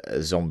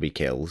zombie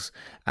kills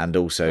and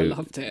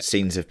also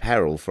scenes of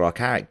peril for our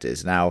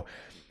characters. Now,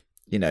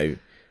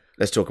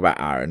 let's talk about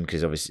Aaron,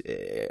 because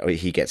obviously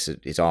he gets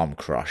his arm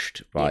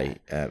crushed by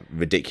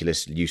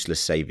ridiculous,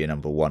 useless saviour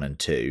number 1 and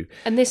 2.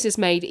 And this is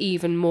made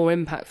even more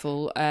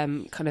impactful,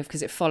 kind of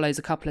because it follows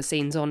a couple of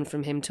scenes on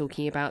from him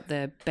talking about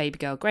the baby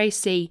girl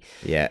Gracie.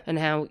 Yeah. And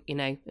how,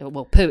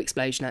 poo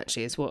explosion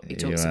actually is what he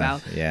talks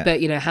about. Yeah.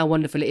 But, how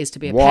wonderful it is to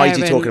be a Why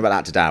parent. is he talking about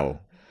that to Daryl?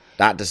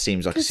 That just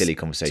seems like a silly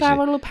conversation.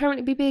 Daryl will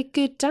apparently be a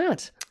good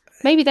dad.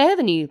 Maybe they're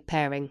the new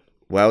pairing.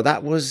 Well,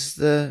 that was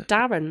the...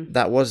 Darren.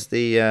 That was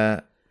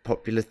the...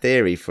 popular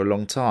theory for a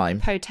long time.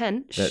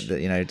 Potential.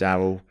 That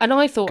Daryl and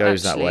I thought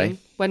goes actually,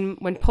 that way.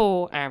 When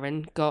poor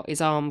Aaron got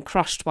his arm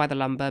crushed by the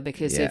lumber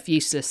because of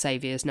useless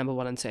saviours number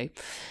 1 and 2,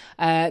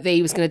 that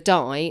he was going to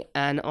die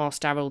and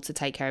ask Daryl to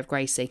take care of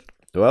Gracie.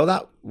 Well,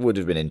 that would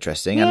have been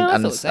interesting, yeah,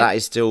 and so. that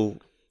is still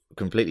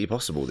completely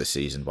possible this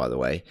season, by the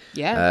way.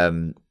 Yeah.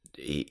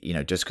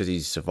 Just because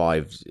he's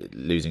survived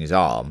losing his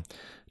arm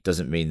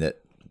doesn't mean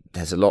that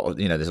there's a lot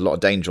of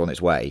danger on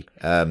its way.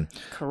 Correct.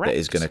 That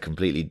is going to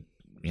completely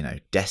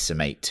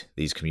decimate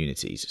these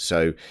communities.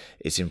 So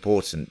it's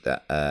important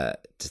that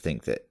to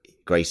think that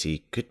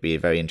Gracie could be a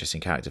very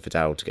interesting character for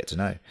Daryl to get to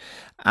know.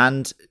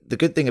 And the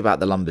good thing about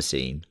the lumber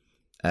scene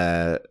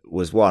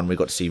was, one, we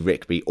got to see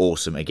Rick be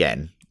awesome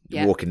again,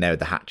 walking there with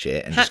the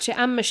hatchet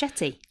and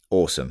machete.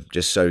 Awesome,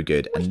 just so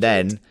good. And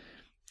then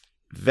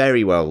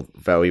very well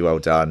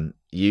done.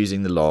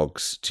 using the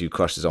logs to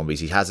crush the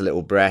zombies. He has a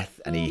little breath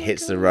and he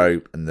hits the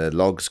rope and the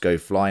logs go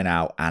flying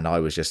out, and I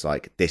was just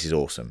like, this is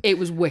awesome. It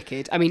was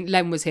wicked. I mean,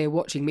 Len was here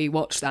watching me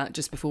watch that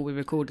just before we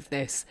recorded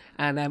this,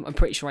 and I'm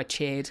pretty sure I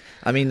cheered.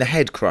 I mean, the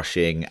head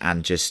crushing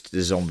and just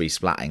the zombie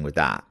splatting with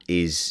that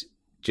is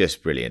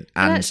just brilliant.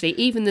 And actually,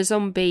 even the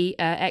zombie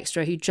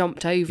extra who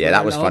jumped over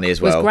that was funny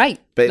as well. Was great.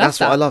 But that's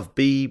what I love,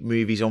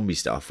 B-movie zombie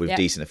stuff with Yeah.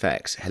 decent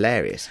effects.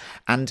 Hilarious.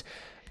 And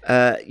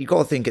you got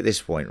to think at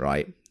this point,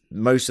 right,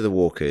 most of the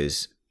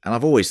walkers, and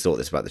I've always thought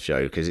this about the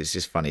show because it's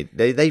just funny,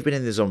 they've been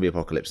in the zombie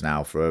apocalypse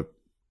now for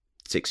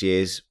 6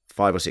 years,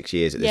 5 or 6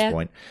 years at this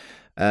point.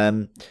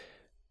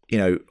 You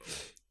know,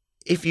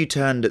 if you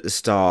turned at the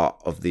start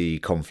of the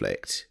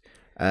conflict,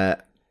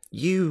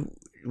 you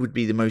would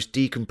be the most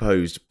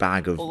decomposed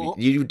bag of...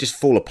 You would just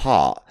fall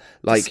apart.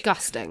 Like,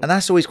 disgusting. And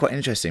that's always quite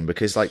interesting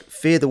because, like,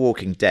 Fear the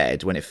Walking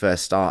Dead, when it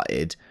first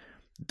started,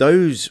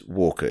 those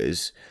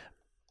walkers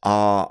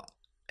are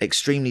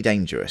extremely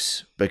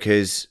dangerous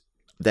because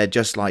they're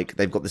just like,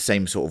 they've got the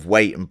same sort of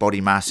weight and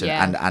body mass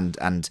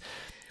and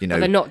you know...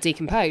 They're not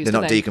decomposed,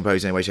 They're not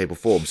decomposed in any way, shape or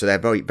form. So they're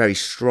very, very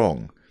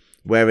strong.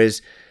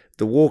 Whereas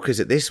the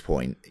walkers at this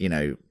point, you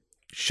know,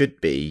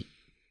 should be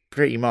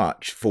pretty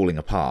much falling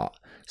apart.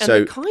 And so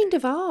they kind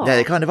of are. Yeah,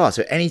 they kind of are.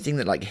 So anything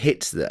that like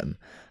hits them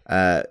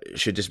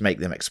should just make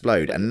them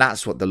explode. And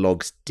that's what the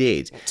logs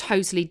did.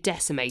 Totally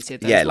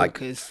decimated those walkers.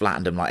 Like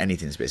flattened them like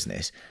anything's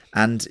business.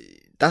 And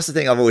that's the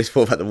thing I've always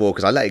thought about the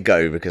walkers. I let it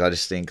go because I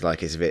just think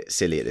like it's a bit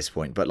silly at this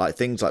point. But like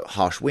things like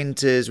harsh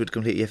winters would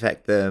completely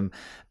affect them.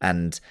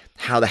 And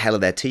how the hell are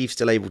their teeth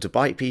still able to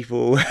bite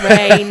people?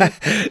 Rain.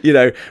 You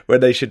know,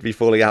 when they should be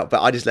falling out.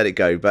 But I just let it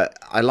go. But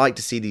I like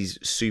to see these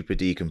super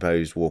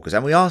decomposed walkers.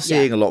 And we are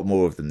seeing a lot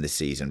more of them this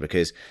season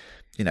because,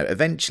 you know,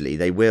 eventually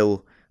they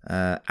will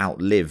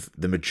outlive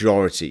the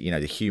majority. You know,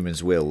 the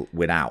humans will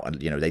win out.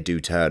 And, you know, they do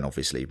turn,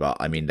 obviously. But,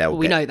 I mean,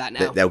 we know that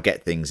now. They'll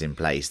get things in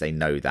place. They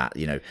know that,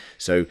 you know.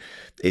 So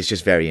it's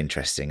just very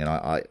interesting. And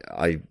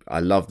I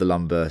love the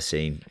lumber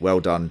scene. Well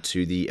done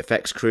to the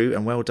effects crew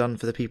and well done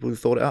for the people who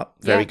thought it up.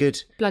 Very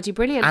good. Bloody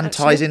brilliant. And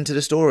ties into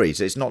the story.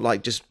 So it's not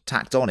like just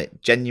tacked on.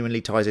 It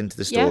genuinely ties into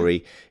the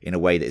story in a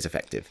way that is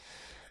effective.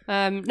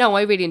 No,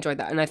 I really enjoyed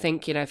that. And I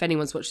think, you know, if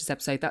anyone's watched this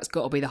episode, that's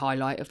got to be the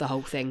highlight of the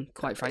whole thing,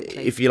 quite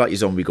frankly. If you like your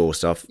zombie gore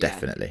stuff,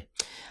 definitely.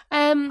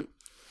 I'm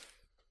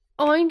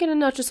going to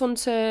nudge us on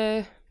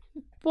to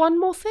one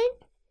more thing.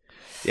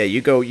 Yeah,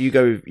 you go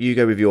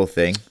with your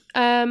thing.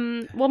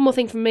 One more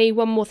thing from me,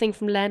 one more thing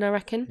from Len, I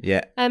reckon.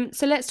 Yeah.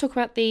 So let's talk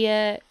about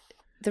the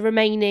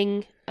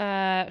remaining,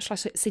 shall I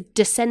say,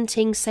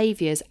 dissenting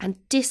saviours and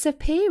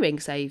disappearing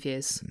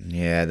saviours.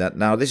 Yeah.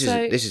 This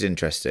is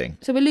interesting.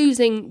 So we're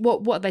losing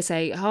what did they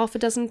say? Half a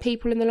dozen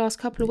people in the last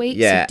couple of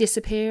weeks who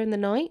disappear in the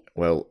night.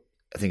 Well,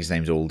 I think his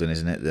name's Alden,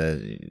 isn't it?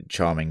 The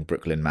charming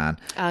Brooklyn man.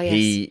 Oh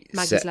yes,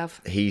 Maggie's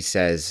love. He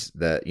says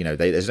that, you know,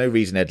 there's no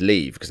reason they'd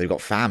leave because they've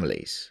got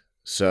families.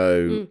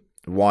 So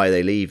why are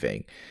they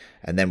leaving?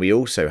 And then we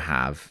also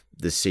have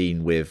the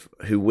scene with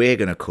who we're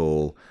going to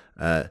call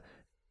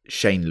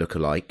Shane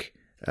lookalike.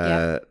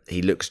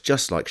 He looks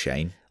just like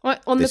Shane.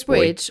 On the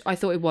bridge, I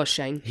thought it was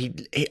Shane.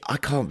 I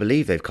can't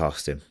believe they've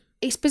cast him.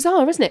 It's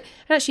bizarre, isn't it?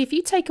 And actually, if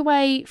you take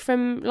away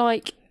from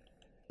like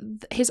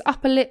his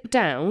upper lip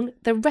down,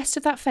 the rest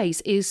of that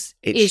face is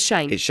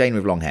Shane. It's Shane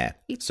with long hair.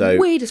 It's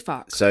weird as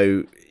fuck.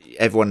 So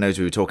everyone knows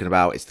who we're talking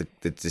about. It's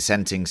the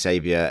dissenting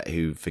saviour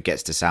who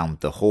forgets to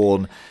sound the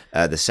horn,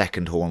 the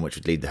second horn, which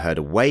would lead the herd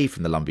away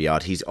from the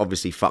lumberyard. He's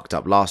obviously fucked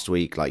up last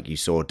week. Like you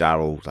saw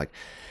Daryl, like,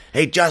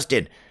 "Hey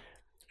Justin,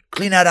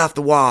 clean that off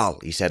the wall,"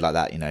 he said like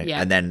that, you know.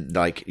 Yeah. And then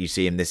like you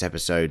see him this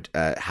episode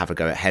have a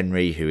go at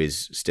Henry, who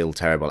is still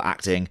terrible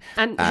acting.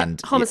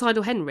 And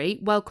homicidal Henry,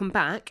 welcome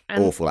back.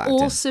 And awful acting.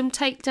 Awesome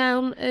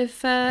takedown of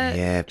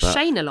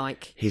Shane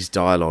alike. His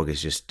dialogue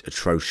is just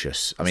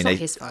atrocious. I mean,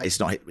 his fault. It's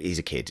not. He's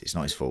a kid. It's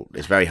not his fault.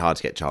 It's very hard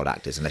to get child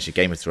actors unless you're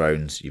Game of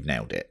Thrones. You've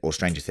nailed it. Or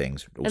Stranger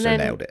Things also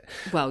nailed it.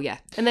 Well, yeah.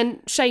 And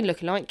then Shane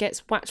looking like gets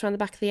whacked around the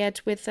back of the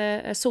head with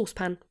a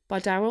saucepan by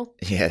Daryl.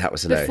 Yeah, that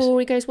was hilarious. Before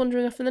he goes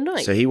wandering off in the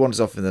night. So he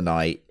wanders off in the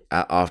night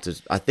after,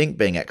 I think,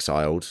 being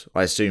exiled.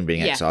 I assume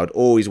being exiled.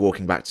 Or he's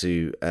walking back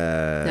to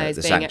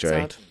the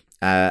sanctuary.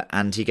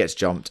 And he gets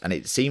jumped. And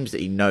it seems that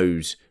he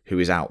knows who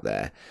is out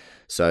there.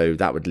 So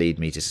that would lead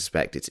me to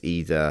suspect it's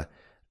either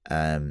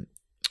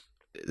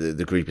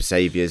the group of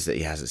saviours that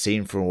he hasn't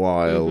seen for a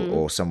while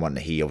or someone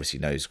that he obviously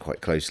knows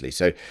quite closely.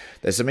 So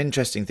there's some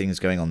interesting things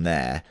going on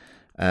there,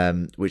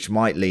 which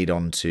might lead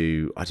on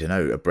to, I don't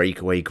know, a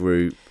breakaway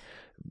group.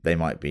 They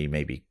might be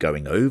maybe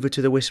going over to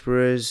the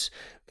Whisperers.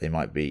 They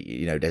might be,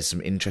 you know, there's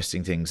some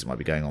interesting things that might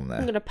be going on there.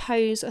 I'm going to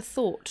pose a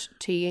thought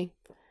to you.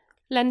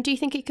 Len, do you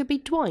think it could be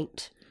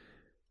Dwight?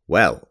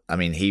 Well, I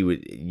mean,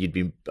 you'd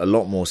be a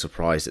lot more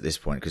surprised at this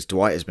point because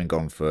Dwight has been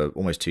gone for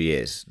almost 2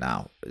 years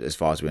now, as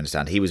far as we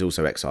understand. He was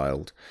also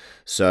exiled.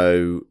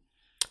 So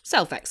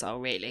self-exile,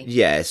 really.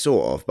 Yeah,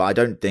 sort of. But I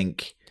don't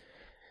think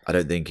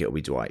it'll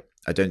be Dwight.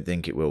 I don't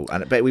think it will.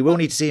 But we will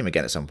need to see him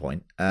again at some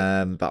point.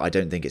 But I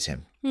don't think it's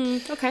him.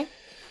 Okay.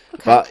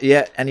 Okay. But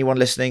yeah, anyone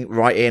listening,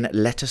 write in,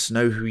 let us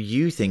know who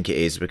you think it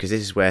is, because this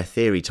is where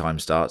theory time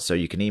starts. So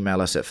you can email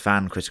us at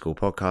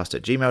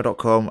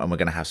fancriticalpodcast@gmail.com, and we're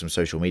going to have some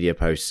social media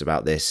posts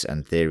about this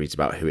and theories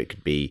about who it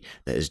could be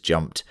that has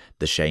jumped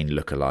the Shane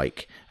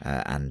lookalike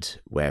and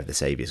where the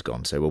Saviour's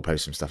gone. So we'll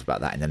post some stuff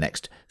about that in the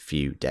next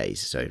few days.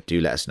 So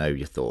do let us know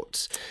your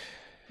thoughts.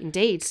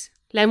 Indeed.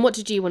 Len, what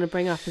did you want to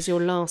bring up as your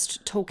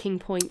last talking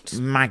point?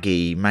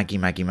 Maggie.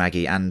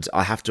 And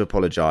I have to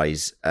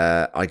apologise.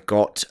 I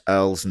got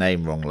Earl's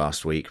name wrong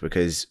last week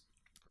because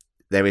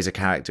there is a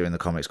character in the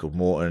comics called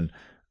Morton.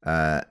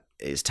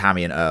 It's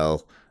Tammy and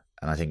Earl,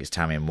 and I think it's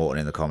Tammy and Morton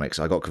in the comics.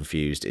 I got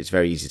confused. It's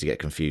very easy to get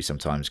confused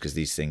sometimes because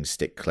these things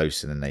stick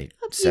close and then they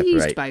separate. You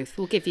used both.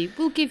 We'll give you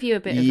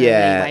a bit of a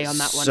leeway on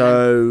that one.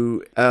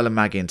 So Earl and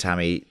Maggie and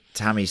Tammy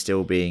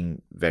still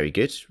being very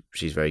good.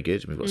 She's very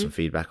good. We've got some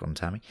feedback on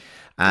Tammy.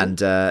 And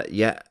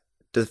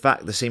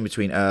the scene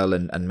between Earl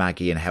and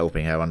Maggie and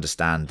helping her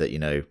understand that, you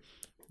know,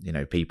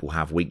 people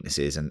have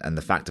weaknesses, and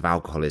the fact of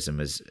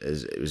alcoholism it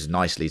was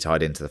nicely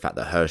tied into the fact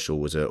that Herschel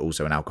was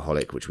also an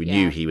alcoholic, which we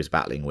knew he was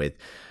battling with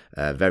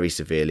very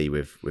severely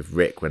with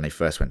Rick when they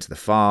first went to the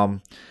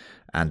farm.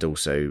 And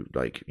also,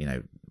 like, you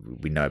know,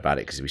 we know about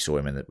it because we saw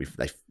him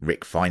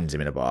Rick finds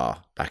him in a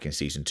bar back in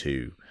season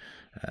 2,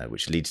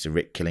 which leads to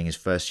Rick killing his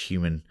first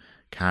human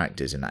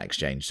characters in that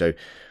exchange. So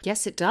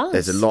yes, it does.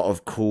 There's a lot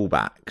of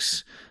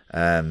callbacks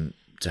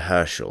to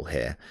Herschel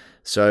here.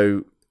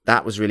 So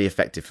that was really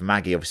effective for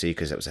Maggie, obviously,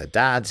 because it was her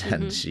dad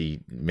and she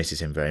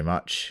misses him very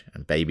much.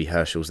 And baby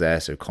Herschel's there,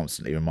 so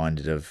constantly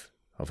reminded of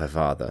her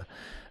father.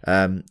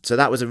 So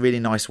that was a really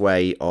nice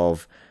way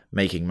of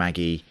making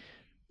Maggie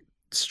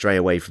stray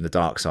away from the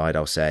dark side,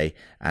 I'll say,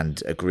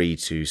 and agree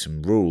to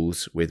some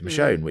rules with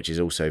Michonne, which is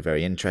also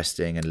very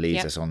interesting and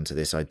leads us on to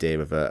this idea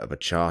of a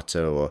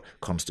charter or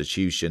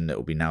constitution that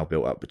will be now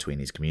built up between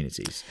these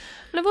communities.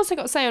 And I've also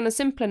got to say, on a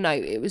simpler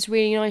note, it was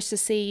really nice to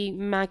see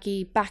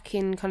Maggie back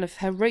in kind of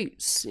her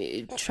roots,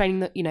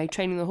 training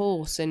the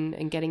horse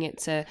and getting it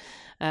to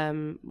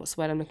what's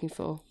the word I'm looking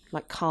for?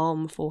 Like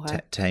calm for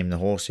her. Tame the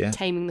horse, yeah.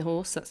 Taming the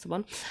horse, that's the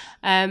one.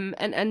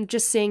 And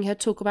just seeing her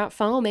talk about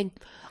farming.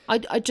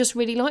 I just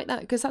really like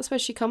that because that's where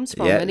she comes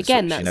from. Yeah, and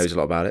again, she knows a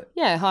lot about it.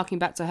 Yeah, harking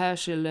back to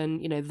Herschel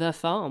and, you know, The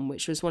Farm,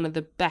 which was one of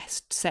the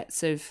best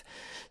sets of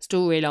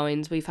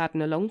storylines we've had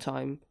in a long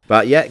time.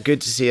 But yeah,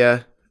 good to see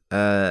her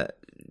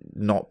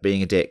not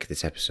being a dick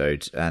this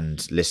episode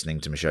and listening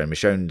to Michonne.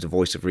 Michonne's the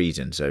voice of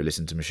reason, so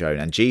listen to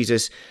Michonne. And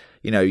Jesus,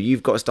 you know,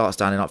 you've got to start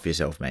standing up for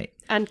yourself, mate.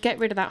 And get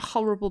rid of that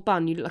horrible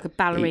bun. You look like a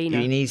ballerina.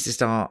 He needs to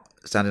start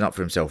standing up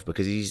for himself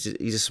because he's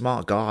a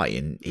smart guy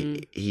and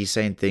he's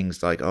saying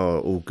things like, oh,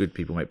 all good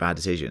people make bad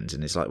decisions.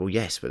 And it's like, well,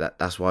 yes, but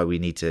that's why we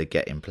need to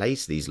get in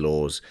place these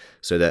laws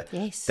so that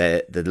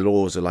the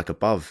laws are like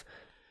above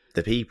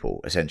the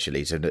people,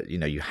 essentially. So that, you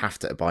know, you have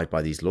to abide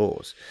by these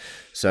laws.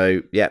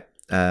 So, yeah.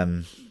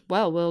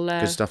 We'll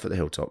good stuff at the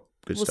Hilltop.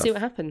 We'll see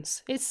what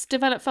happens. It's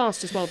developed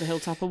fast as well, the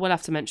Hilltop, and we'll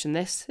have to mention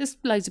this. There's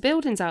loads of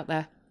buildings out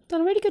there.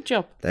 Done a really good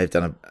job. They've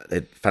done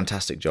a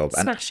fantastic job.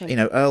 Smashing. And, you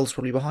know, Earl's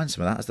probably behind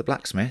some of that as the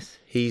blacksmith.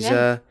 He's,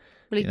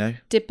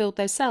 did build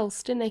those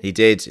cells, didn't he? He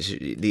did.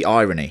 The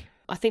irony.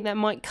 I think that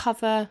might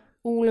cover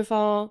all of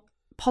our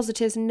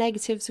positives and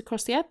negatives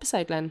across the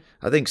episode, Len.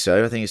 I think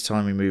so. I think it's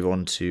time we move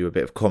on to a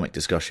bit of comic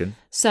discussion.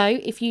 So,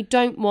 if you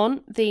don't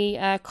want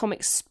the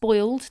comics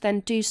spoiled, then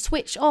do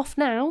switch off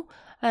now.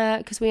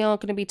 Because we are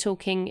going to be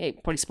talking,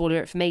 probably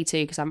spoiler it for me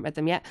too because I haven't read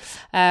them yet,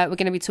 we're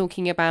going to be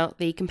talking about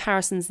the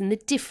comparisons and the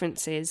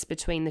differences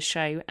between the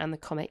show and the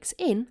comics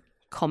in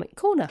Comic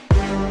Corner.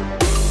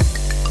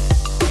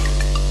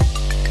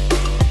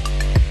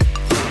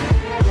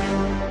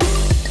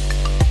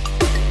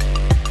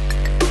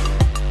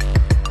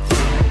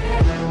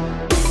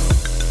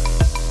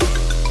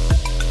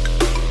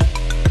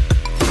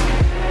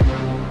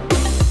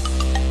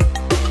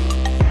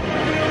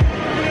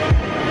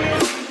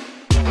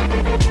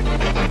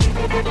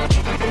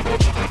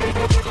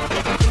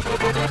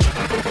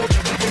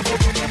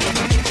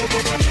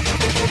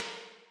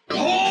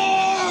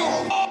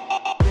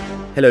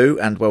 Hello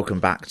and welcome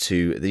back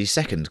to the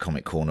second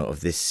Comic Corner of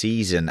this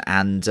season,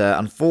 and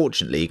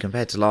unfortunately,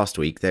 compared to last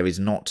week, there is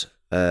not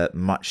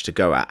much to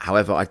go at.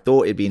 However, I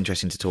thought it'd be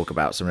interesting to talk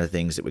about some of the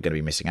things that we're going to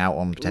be missing out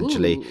on,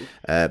 potentially,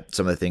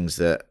 some of the things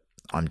that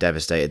I'm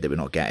devastated that we're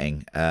not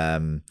getting.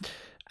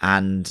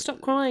 And stop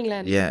crying,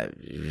 Len. Yeah,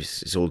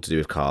 it's all to do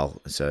with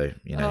Carl, so,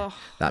 you know,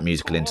 that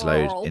musical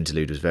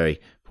interlude was very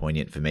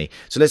poignant for me.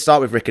 So let's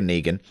start with Rick and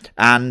Negan.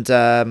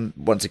 And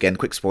once again,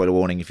 quick spoiler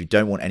warning. If you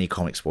don't want any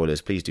comic spoilers,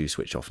 please do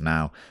switch off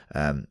now.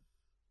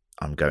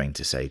 I'm going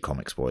to say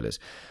comic spoilers.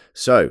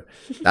 So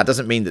that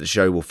doesn't mean that the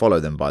show will follow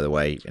them, by the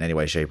way, in any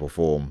way, shape or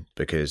form,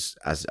 because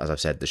as I've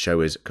said, the show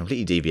is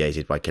completely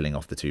deviated by killing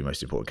off the two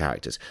most important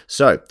characters.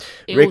 So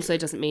it also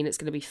doesn't mean it's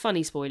going to be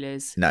funny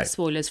spoilers. No.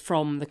 Spoilers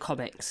from the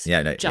comics.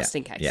 Yeah, no, just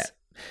in case. Yeah.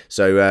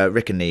 So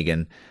Rick and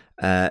Negan,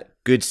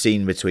 good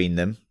scene between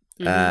them.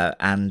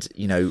 And,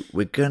 you know,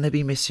 we're going to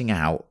be missing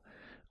out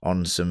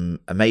on some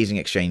amazing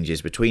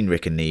exchanges between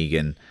Rick and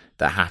Negan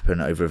that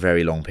happen over a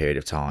very long period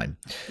of time.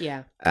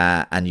 Yeah.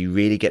 And you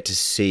really get to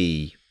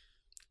see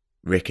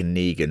Rick and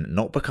Negan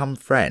not become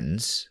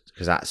friends,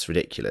 because that's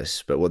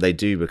ridiculous, but what they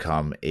do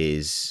become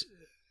is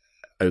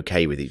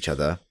okay with each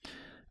other.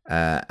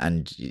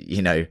 And,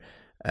 you know...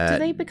 do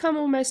they become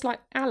almost like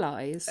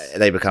allies?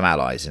 They become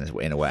allies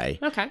in a way,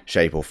 okay,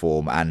 shape or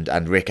form.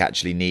 And Rick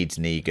actually needs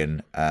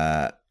Negan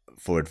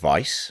for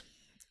advice,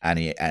 and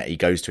he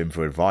goes to him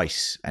for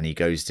advice, and he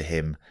goes to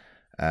him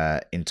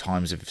in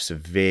times of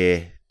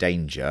severe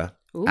danger.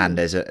 Ooh. And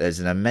there's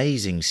an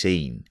amazing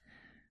scene,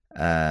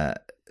 but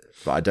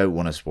I don't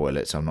want to spoil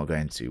it, so I'm not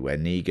going to. Where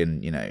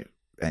Negan, you know,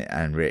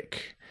 and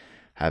Rick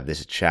have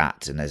this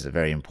chat, and there's a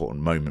very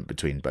important moment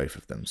between both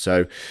of them.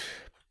 So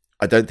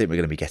I don't think we're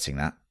going to be getting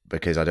that,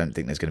 because I don't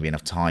think there's going to be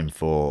enough time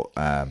for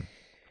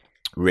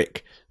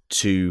Rick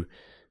to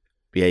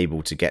be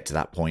able to get to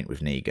that point with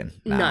Negan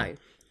now.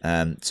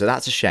 No. So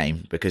that's a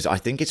shame, because I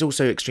think it's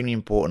also extremely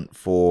important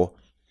for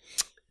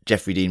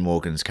Jeffrey Dean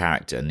Morgan's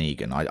character,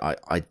 Negan.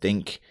 I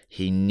think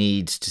he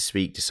needs to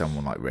speak to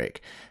someone like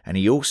Rick, and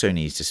he also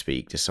needs to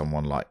speak to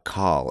someone like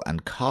Carl.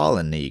 And Carl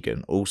and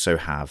Negan also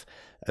have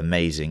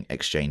amazing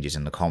exchanges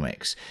in the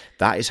comics.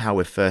 That is how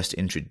we're first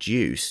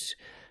introduced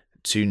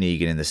to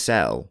Negan in the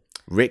cell.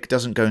 Rick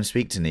doesn't go and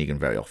speak to Negan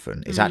very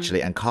often. It's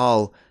actually, and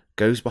Carl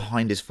goes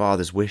behind his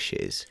father's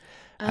wishes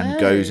and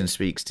goes and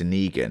speaks to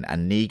Negan.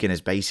 And Negan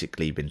has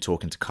basically been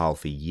talking to Carl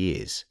for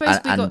years. I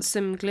suppose we got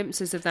some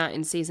glimpses of that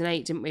in season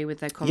 8, didn't we, with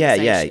their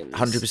conversations? Yeah,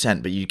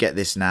 100%. But you get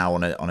this now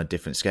on a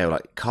different scale.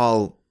 Like,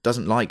 Carl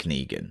doesn't like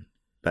Negan,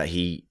 but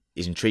he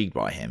is intrigued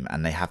by him,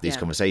 and they have these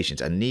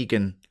conversations. And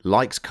Negan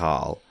likes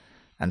Carl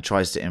and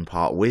tries to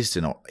impart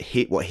wisdom, or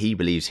what he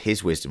believes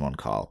his wisdom on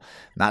Carl.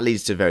 And that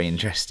leads to a very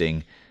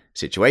interesting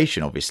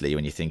situation, obviously,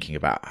 when you're thinking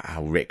about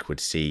how Rick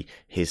would see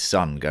his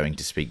son going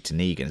to speak to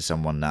Negan,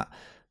 someone that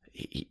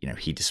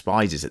he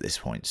despises at this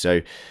point.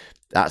 So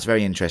that's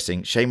very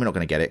interesting. Shame we're not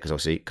going to get it, because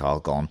obviously Carl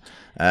gone.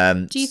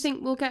 Do you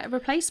think we'll get a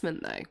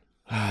replacement though,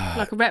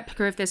 like a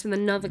replica of this with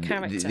another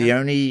character? The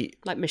only,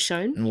 like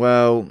Michonne.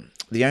 Well,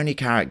 the only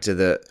character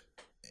that,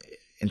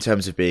 in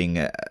terms of being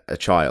a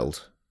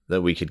child,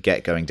 that we could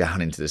get going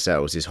down into the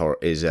cells is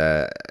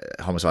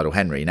Homicidal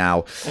Henry.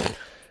 Now,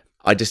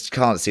 I just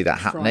can't see that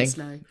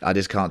happening. I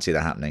just can't see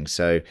that happening.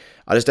 So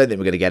I just don't think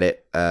we're going to get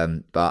it.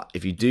 But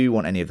if you do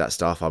want any of that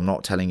stuff, I'm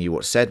not telling you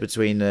what's said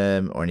between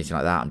them or anything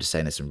like that. I'm just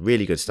saying there's some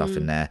really good stuff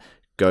in there.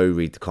 Go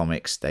read the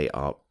comics. They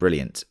are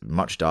brilliant,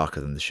 much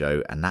darker than the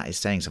show. And that is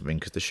saying something,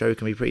 because the show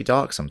can be pretty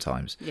dark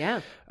sometimes.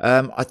 Yeah.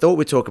 I thought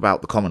we'd talk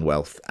about the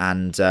Commonwealth.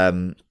 And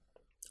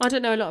I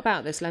don't know a lot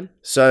about this, Lem.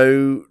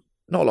 So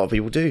not a lot of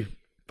people do.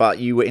 But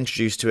you were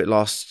introduced to it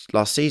last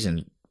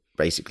season,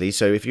 basically.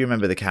 So if you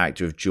remember the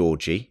character of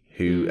Georgie,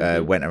 who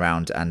went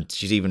around, and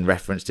she's even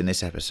referenced in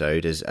this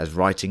episode as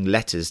writing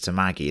letters to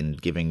Maggie and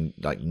giving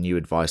like new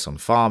advice on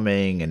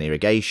farming and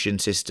irrigation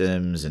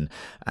systems and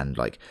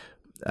like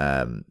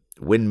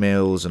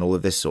windmills and all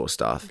of this sort of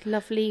stuff.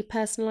 Lovely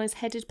personalised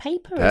headed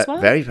paper as well.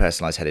 Very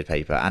personalised headed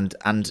paper.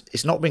 And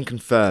it's not been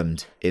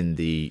confirmed in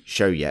the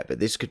show yet, but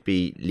this could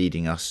be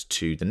leading us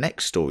to the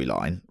next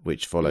storyline,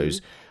 which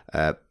follows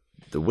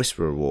the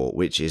Whisperer War,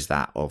 which is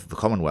that of the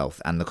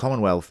Commonwealth. And the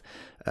Commonwealth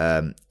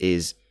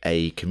is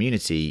a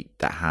community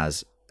that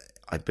has,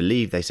 I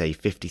believe they say,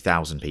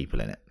 50,000 people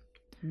in it.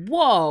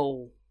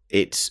 Whoa!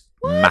 It's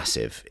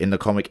massive. In the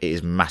comic, it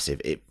is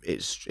massive.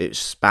 It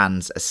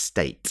spans a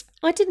state.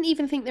 I didn't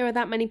even think there were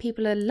that many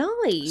people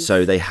alive.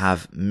 So they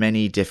have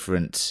many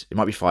different... It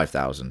might be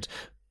 5,000.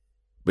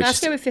 Let's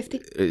go with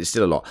 50. It's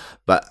still a lot,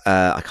 but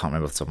I can't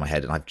remember off the top of my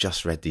head, and I've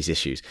just read these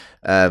issues.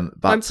 But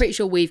I'm pretty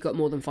sure we've got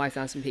more than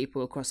 5,000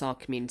 people across our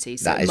community,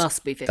 so it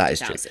must be 50,000.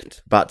 That is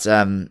true. But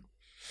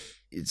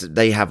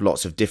they have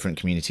lots of different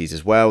communities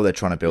as well. They're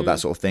trying to build that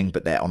sort of thing,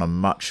 but they're on a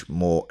much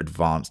more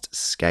advanced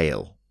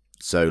scale.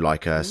 So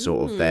like a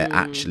sort of, they're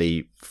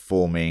actually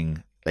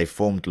forming, they've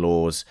formed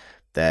laws.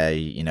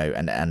 They,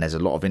 and there's a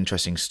lot of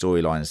interesting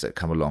storylines that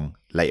come along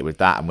later with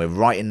that, and we're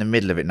right in the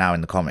middle of it now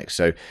in the comics.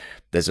 So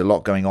there's a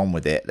lot going on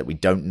with it that we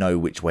don't know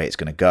which way it's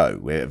going to go.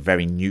 We're at a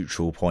very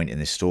neutral point in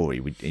this story.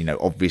 We,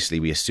 obviously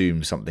we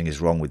assume something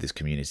is wrong with this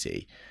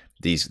community.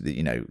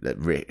 That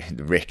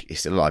Rick is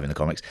still alive in the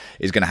comics,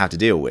 is going to have to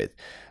deal with.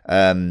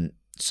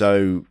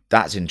 So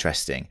that's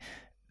interesting.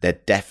 They're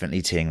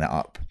definitely teeing that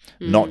up.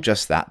 Not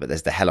just that, but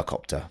there's the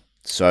helicopter.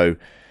 So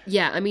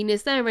yeah, I mean,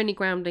 is there any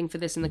grounding for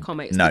this in the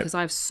comics? No. Because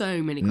I have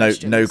so many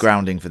questions. No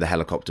grounding for the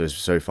helicopters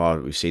so far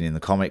that we've seen in the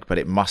comic, but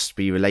it must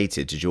be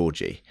related to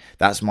Georgie.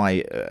 That's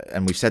my,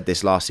 and we've said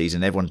this last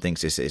season, everyone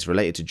thinks this is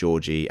related to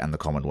Georgie, and the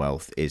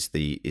Commonwealth is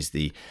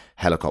the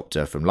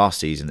helicopter from last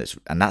season,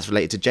 that's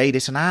related to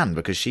Jadis and Anne,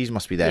 because she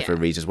must be there for a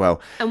reason as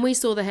well. And we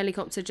saw the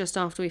helicopter just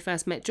after we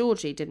first met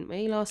Georgie, didn't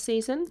we, last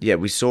season? Yeah,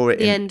 we saw it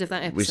the end of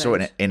that episode. We saw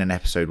it in an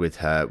episode with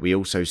her. We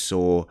also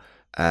saw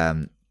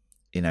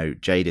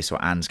Jadis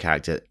or Anne's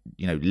character,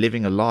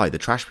 living a lie. The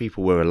trash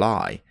people were a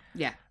lie.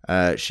 Yeah.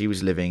 she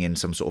was living in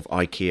some sort of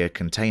IKEA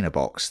container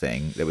box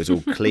thing that was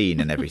all clean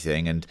and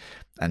everything,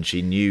 and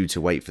she knew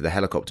to wait for the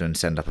helicopter and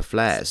send up a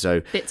flare.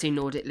 So bit too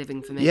Nordic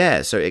living for me.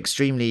 Yeah, so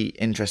extremely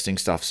interesting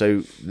stuff.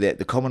 So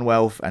the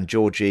Commonwealth and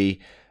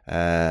Georgie.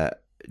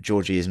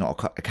 Georgie is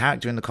not a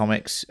character in the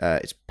comics.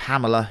 It's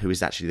Pamela, who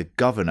is actually the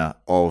governor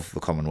of the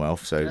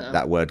Commonwealth. So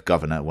that word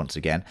governor, once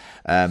again.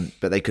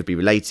 But they could be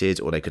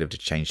related, or they could have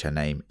just changed her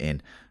name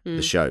in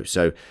the show.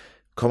 So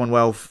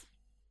Commonwealth,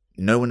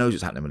 no one knows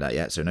what's happening with that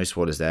yet. So no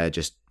spoilers there.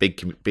 Just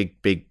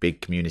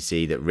big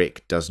community that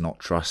Rick does not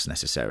trust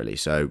necessarily.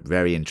 So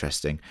very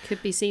interesting.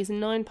 Could be season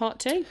 9, part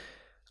 2.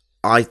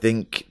 I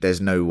think there's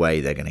no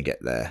way they're going to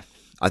get there.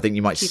 I think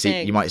you might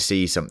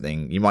see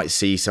something. You might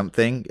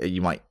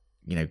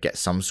get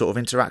some sort of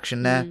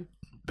interaction there,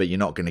 but you're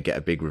not going to get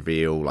a big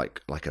reveal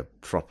like a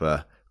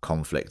proper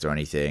conflict or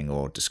anything,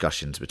 or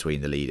discussions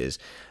between the leaders.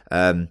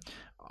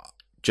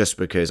 Just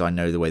because I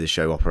know the way the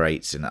show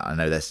operates, and I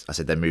know I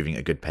said they're moving at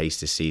a good pace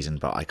this season,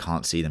 but I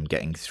can't see them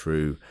getting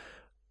through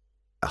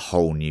a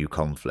whole new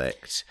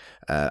conflict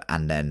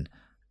and then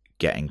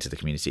getting to the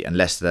community,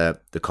 unless the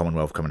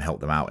Commonwealth come and help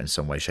them out in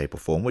some way, shape or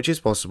form, which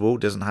is possible.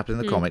 Doesn't happen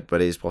in the comic,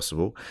 but it is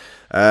possible.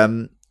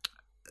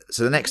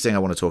 So the next thing I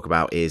want to talk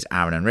about is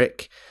Aaron and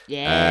Rick.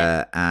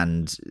 Yeah.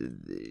 And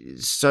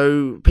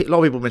so a lot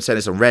of people have been saying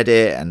this on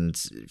Reddit and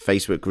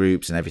Facebook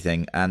groups and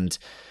everything, and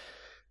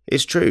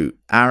it's true.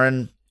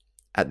 Aaron,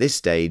 at this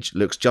stage,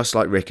 looks just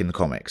like Rick in the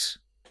comics.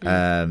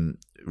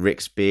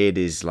 Rick's beard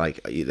is like,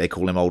 they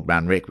call him Old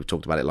Man Rick. We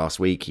talked about it last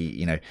week.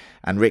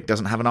 And Rick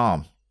doesn't have an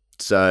arm.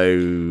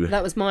 So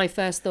that was my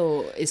first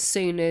thought as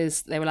soon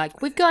as they were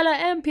like, we've got to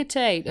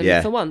amputate.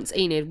 And for once,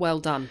 Enid,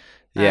 well done.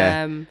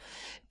 Yeah.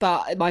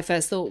 But my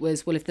first thought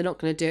was, well, if they're not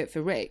going to do it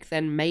for Rick,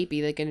 then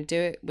maybe they're going to do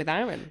it with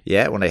Aaron.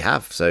 Yeah, well, they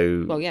have.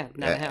 So, well, yeah,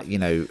 now they have.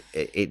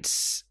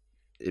 It's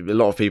a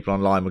lot of people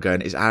online were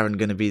going, is Aaron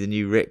going to be the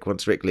new Rick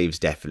once Rick leaves?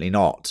 Definitely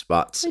not.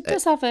 But he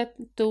does have a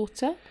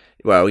daughter.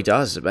 Well, he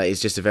does, but it's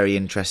just a very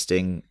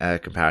interesting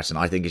comparison.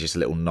 I think it's just a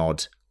little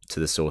nod to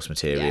the source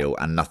material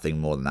and nothing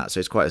more than that. So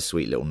it's quite a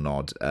sweet little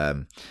nod.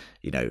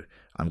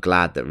 I'm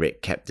glad that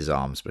Rick kept his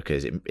arms,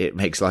 because it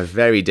makes life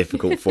very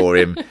difficult for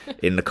him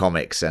in the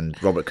comics.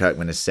 And Robert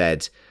Kirkman has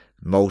said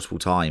multiple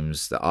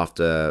times that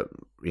after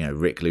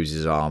Rick loses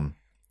his arm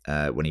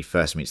when he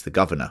first meets the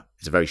governor,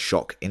 it's a very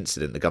shock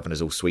incident. The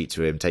governor's all sweet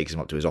to him, takes him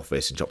up to his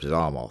office and chops his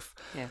arm off.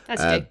 Yeah,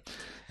 that's good.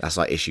 That's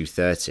like issue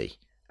 30.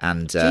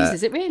 And jeez,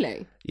 is it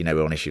really?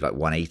 We're on issue like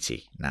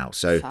 180 now.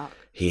 So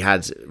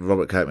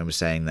Robert Kirkman was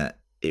saying that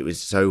it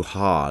was so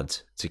hard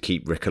to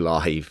keep Rick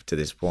alive to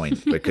this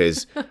point,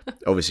 because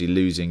obviously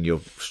losing your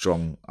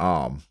strong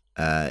arm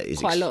is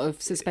quite a lot of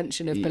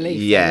suspension of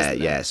belief.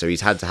 Yeah. So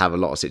he's had to have a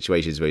lot of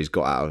situations where he's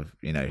got out of,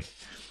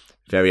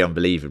 very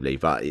unbelievably.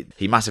 But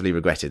he massively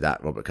regretted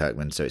that, Robert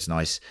Kirkman. So it's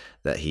nice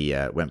that he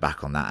went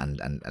back on that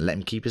and let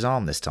him keep his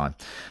arm this time.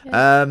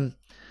 Yeah.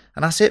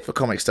 And that's it for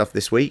comic stuff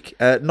this week.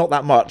 Not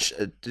that much,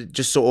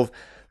 just sort of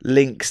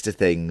links to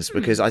things,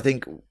 because I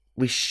think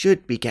we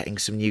should be getting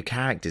some new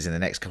characters in the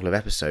next couple of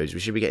episodes.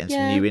 We should be getting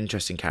some new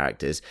interesting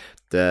characters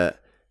that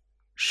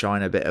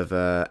shine a bit of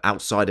a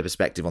outsider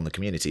perspective on the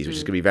communities, which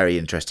is going to be very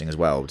interesting as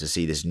well, to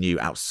see this new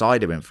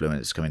outsider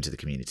influence come into the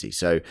community.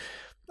 So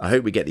I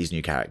hope we get these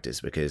new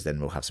characters, because then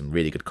we'll have some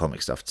really good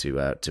comic stuff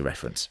to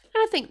reference.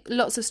 And I think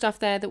lots of stuff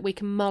there that we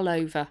can mull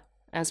over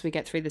as we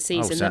get through the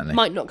season. That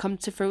might not come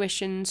to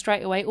fruition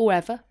straight away or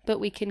ever, but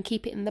we can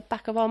keep it in the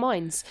back of our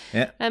minds.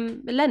 Yeah.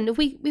 Len, have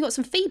we got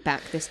some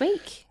feedback this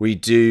week? We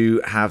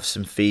do have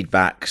some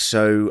feedback.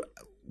 So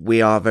we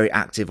are very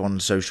active on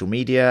social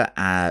media.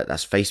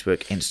 That's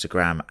Facebook,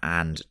 Instagram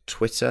and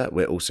Twitter.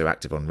 We're also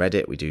active on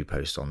Reddit. We do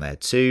post on there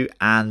too.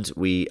 And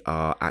we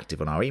are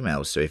active on our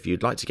emails. So if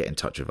you'd like to get in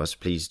touch with us,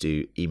 please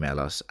do email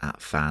us at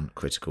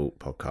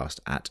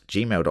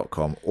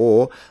fancriticalpodcast@gmail.com,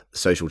 or the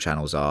social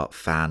channels are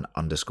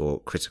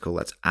fan_critical.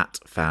 That's at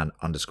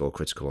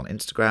fan_critical on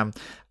Instagram,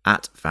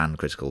 at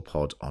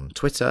fancriticalpod on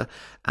Twitter,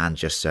 and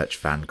just search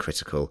Fan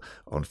Critical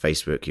on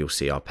Facebook. You'll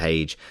see our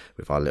page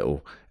with our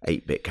little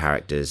 8-bit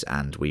characters,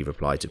 and we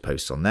reply to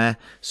posts on there.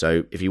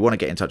 So if you want to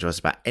get in touch with us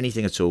about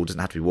anything at all, doesn't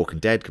have to be Walking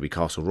Dead, could be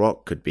Castle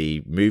Rock, could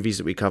be movies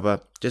that we cover,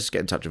 just get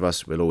in touch with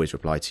us. We'll always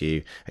reply to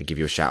you and give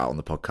you a shout out on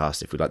the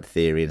podcast if we like the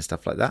theory and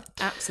stuff like that.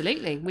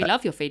 Absolutely, we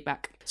love your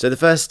feedback. So the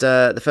first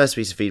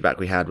piece of feedback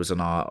we had was on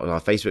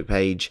our Facebook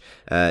page.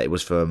 It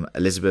was from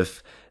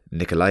Elizabeth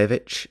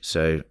Nikolaevich,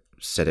 so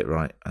said it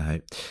right, I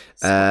hope.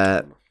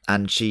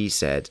 And she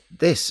said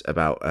this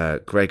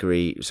about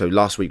Gregory. So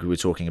last week we were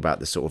talking about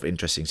the sort of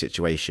interesting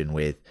situation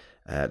with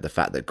the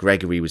fact that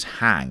Gregory was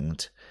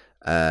hanged,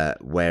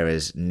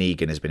 whereas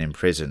Negan has been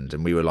imprisoned.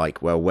 And we were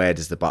like, well, where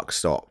does the buck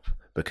stop?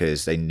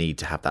 Because they need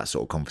to have that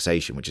sort of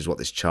conversation, which is what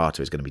this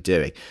charter is going to be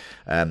doing.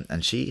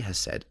 And she has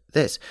said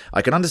this: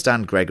 I can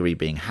understand Gregory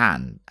being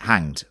hanged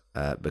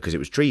because it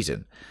was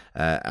treason,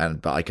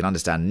 but I can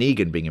understand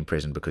Negan being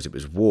imprisoned because it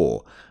was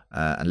war.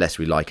 Unless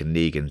we liken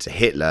Negan to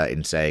Hitler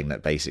in saying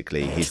that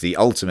basically he's the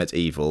ultimate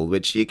evil,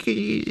 which you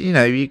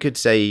could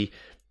say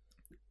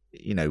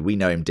we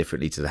know him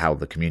differently to how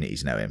the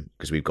communities know him,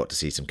 because we've got to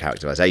see some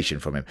characterization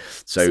from him.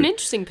 So it's an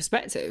interesting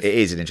perspective. It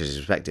is an interesting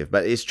perspective,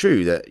 but it's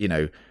true that,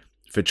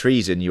 for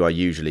treason, you are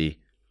usually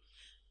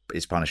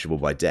is punishable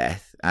by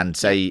death. And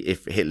say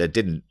if Hitler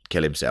didn't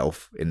kill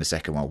himself in the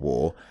Second World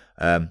War,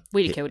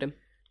 we'd have killed him.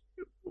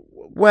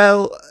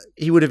 Well,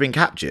 he would have been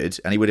captured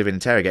and he would have been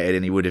interrogated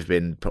and he would have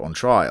been put on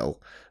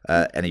trial,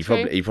 and he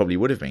probably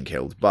would have been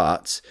killed.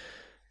 But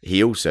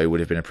he also would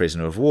have been a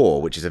prisoner of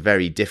war, which is a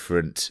very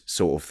different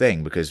sort of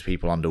thing, because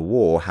people under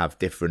war have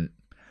different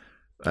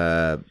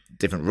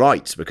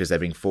rights because they're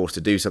being forced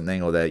to do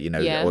something, or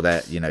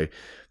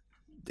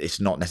it's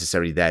not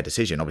necessarily their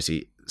decision.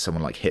 Obviously,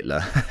 someone like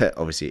Hitler,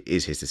 obviously it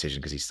is his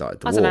decision because he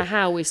started the war. I don't know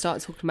how we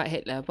started talking about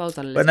Hitler. Well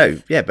done, Elizabeth. But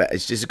no, yeah, but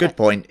it's just a good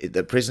point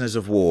that prisoners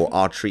of war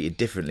are treated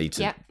differently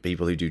to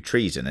people who do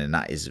treason, and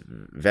that is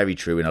very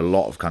true in a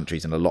lot of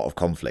countries and a lot of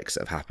conflicts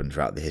that have happened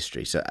throughout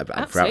history.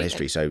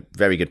 So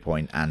very good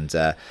point, and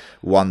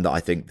one that I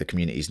think the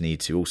communities need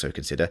to also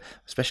consider,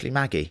 especially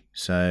Maggie.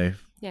 So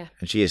yeah,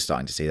 and she is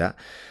starting to see that.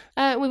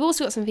 We've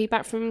also got some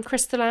feedback from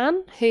Crystal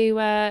Ann, who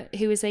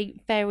is a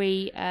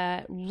very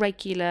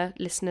regular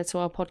listener to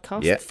our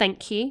podcast. Yeah.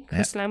 Thank you,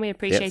 Crystal Ann. We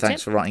appreciate it.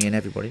 Thanks for writing in,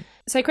 everybody.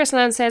 So Crystal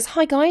Ann says,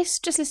 "Hi guys,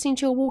 just listening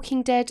to your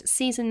Walking Dead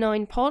Season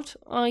 9 pod.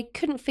 I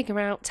couldn't figure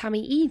out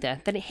Tammy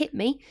either. Then it hit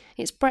me.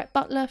 It's Brett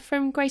Butler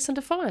from Grace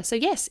Under Fire." So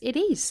yes, it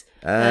is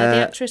the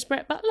actress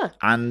Brett Butler.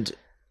 And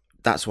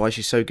that's why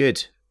she's so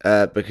good,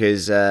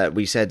 because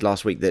we said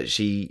last week that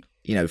she...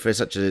 for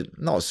such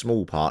not a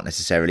small part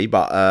necessarily,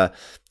 but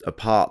a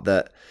part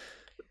that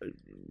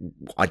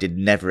I did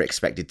never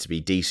expect it to be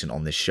decent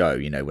on this show.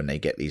 When they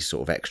get these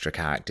sort of extra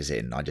characters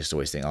in, I just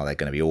always think, they're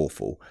going to be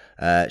awful.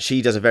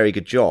 She does a very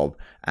good job,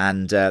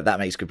 and that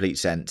makes complete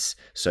sense.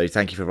 So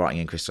thank you for writing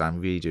in, Crystal Ann.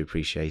 We really do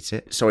appreciate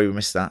it. Sorry we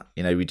missed that.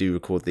 We do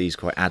record these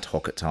quite ad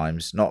hoc at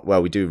times.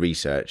 We do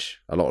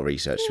research, a lot of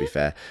research to be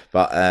fair,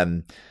 but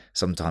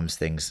sometimes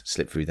things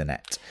slip through the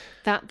net.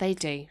 That they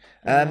do.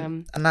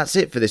 And that's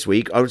it for this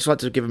week. I would just like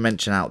to give a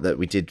mention out that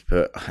we did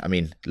put...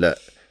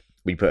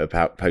 we put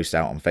a post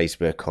out on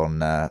Facebook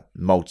on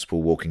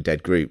multiple Walking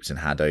Dead groups and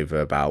had over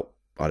about,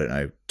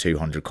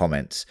 200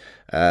 comments.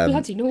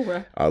 Bloody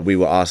Nora. We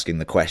were asking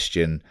the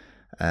question,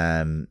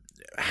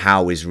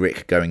 how is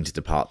Rick going to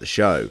depart the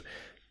show?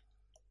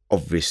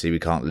 Obviously, we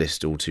can't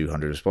list all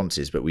 200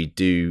 responses, but we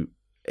do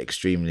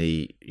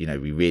extremely...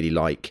 we really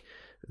like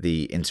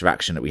the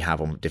interaction that we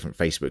have on different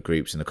Facebook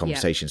groups and the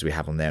conversations we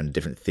have on there and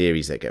different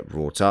theories that get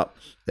brought up.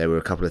 There were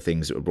a couple of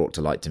things that were brought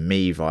to light to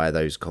me via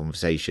those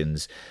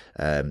conversations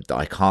that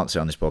I can't say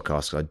on this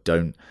podcast because I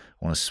don't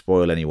want to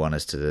spoil anyone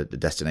as to the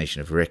destination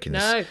of Rick in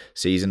this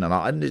season.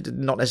 And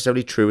not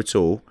necessarily true at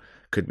all.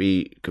 Could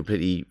be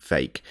completely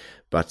fake.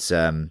 But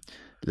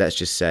let's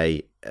just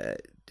say...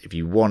 if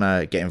you want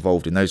to get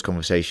involved in those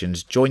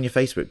conversations, join your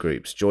Facebook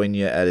groups.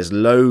 There's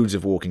loads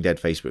of Walking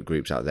Dead Facebook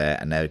groups out there,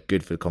 and they're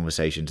good for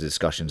conversations,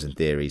 discussions, and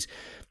theories.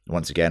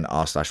 Once again,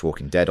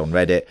 r/Walking Dead on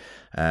Reddit,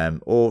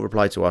 or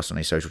reply to us on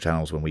any social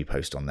channels when we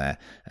post on there,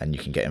 and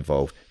you can get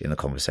involved in the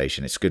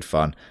conversation. It's good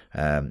fun,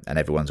 and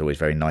everyone's always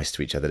very nice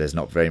to each other. There's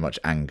not very much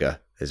anger.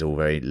 There's all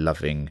very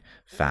loving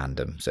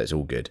fandom, so it's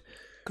all good.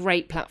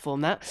 Great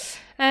platform, that.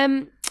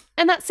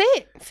 And that's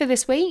it for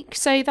this week.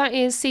 So that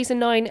is Season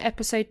 9,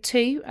 Episode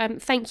 2.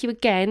 Thank you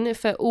again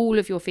for all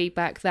of your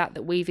feedback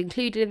that we've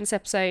included in this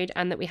episode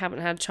and that we haven't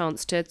had a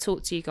chance to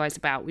talk to you guys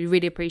about. We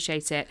really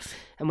appreciate it,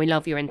 and we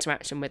love your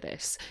interaction with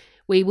us.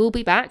 We will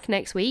be back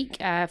next week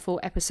for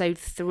Episode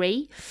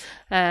 3.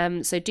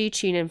 So do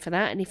tune in for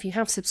that. And if you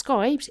have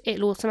subscribed,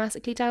 it'll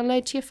automatically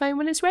download to your phone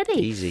when it's ready.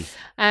 Easy.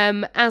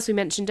 As we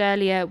mentioned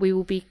earlier, we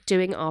will be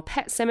doing our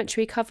Pet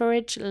Sematary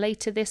coverage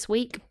later this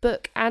week.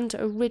 Book and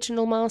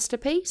original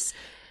masterpiece.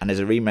 And there's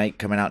a remake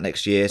coming out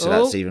next year, so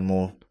that's even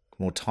more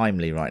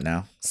timely right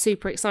now.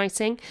 Super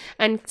exciting.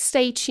 And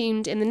stay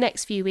tuned in the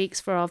next few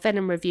weeks for our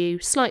Venom review,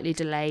 slightly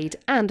delayed.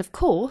 And of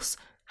course...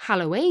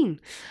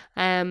 Halloween.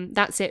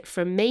 That's it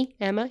from me,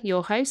 Emma,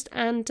 your host,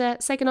 and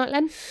say goodnight,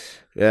 Len.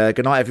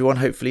 Good night, everyone.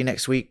 Hopefully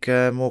next week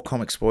more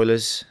comic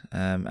spoilers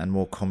and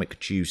more comic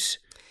juice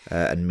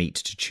and meat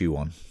to chew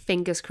on.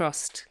 Fingers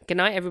crossed. Good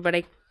night,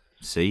 everybody.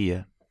 See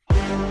ya.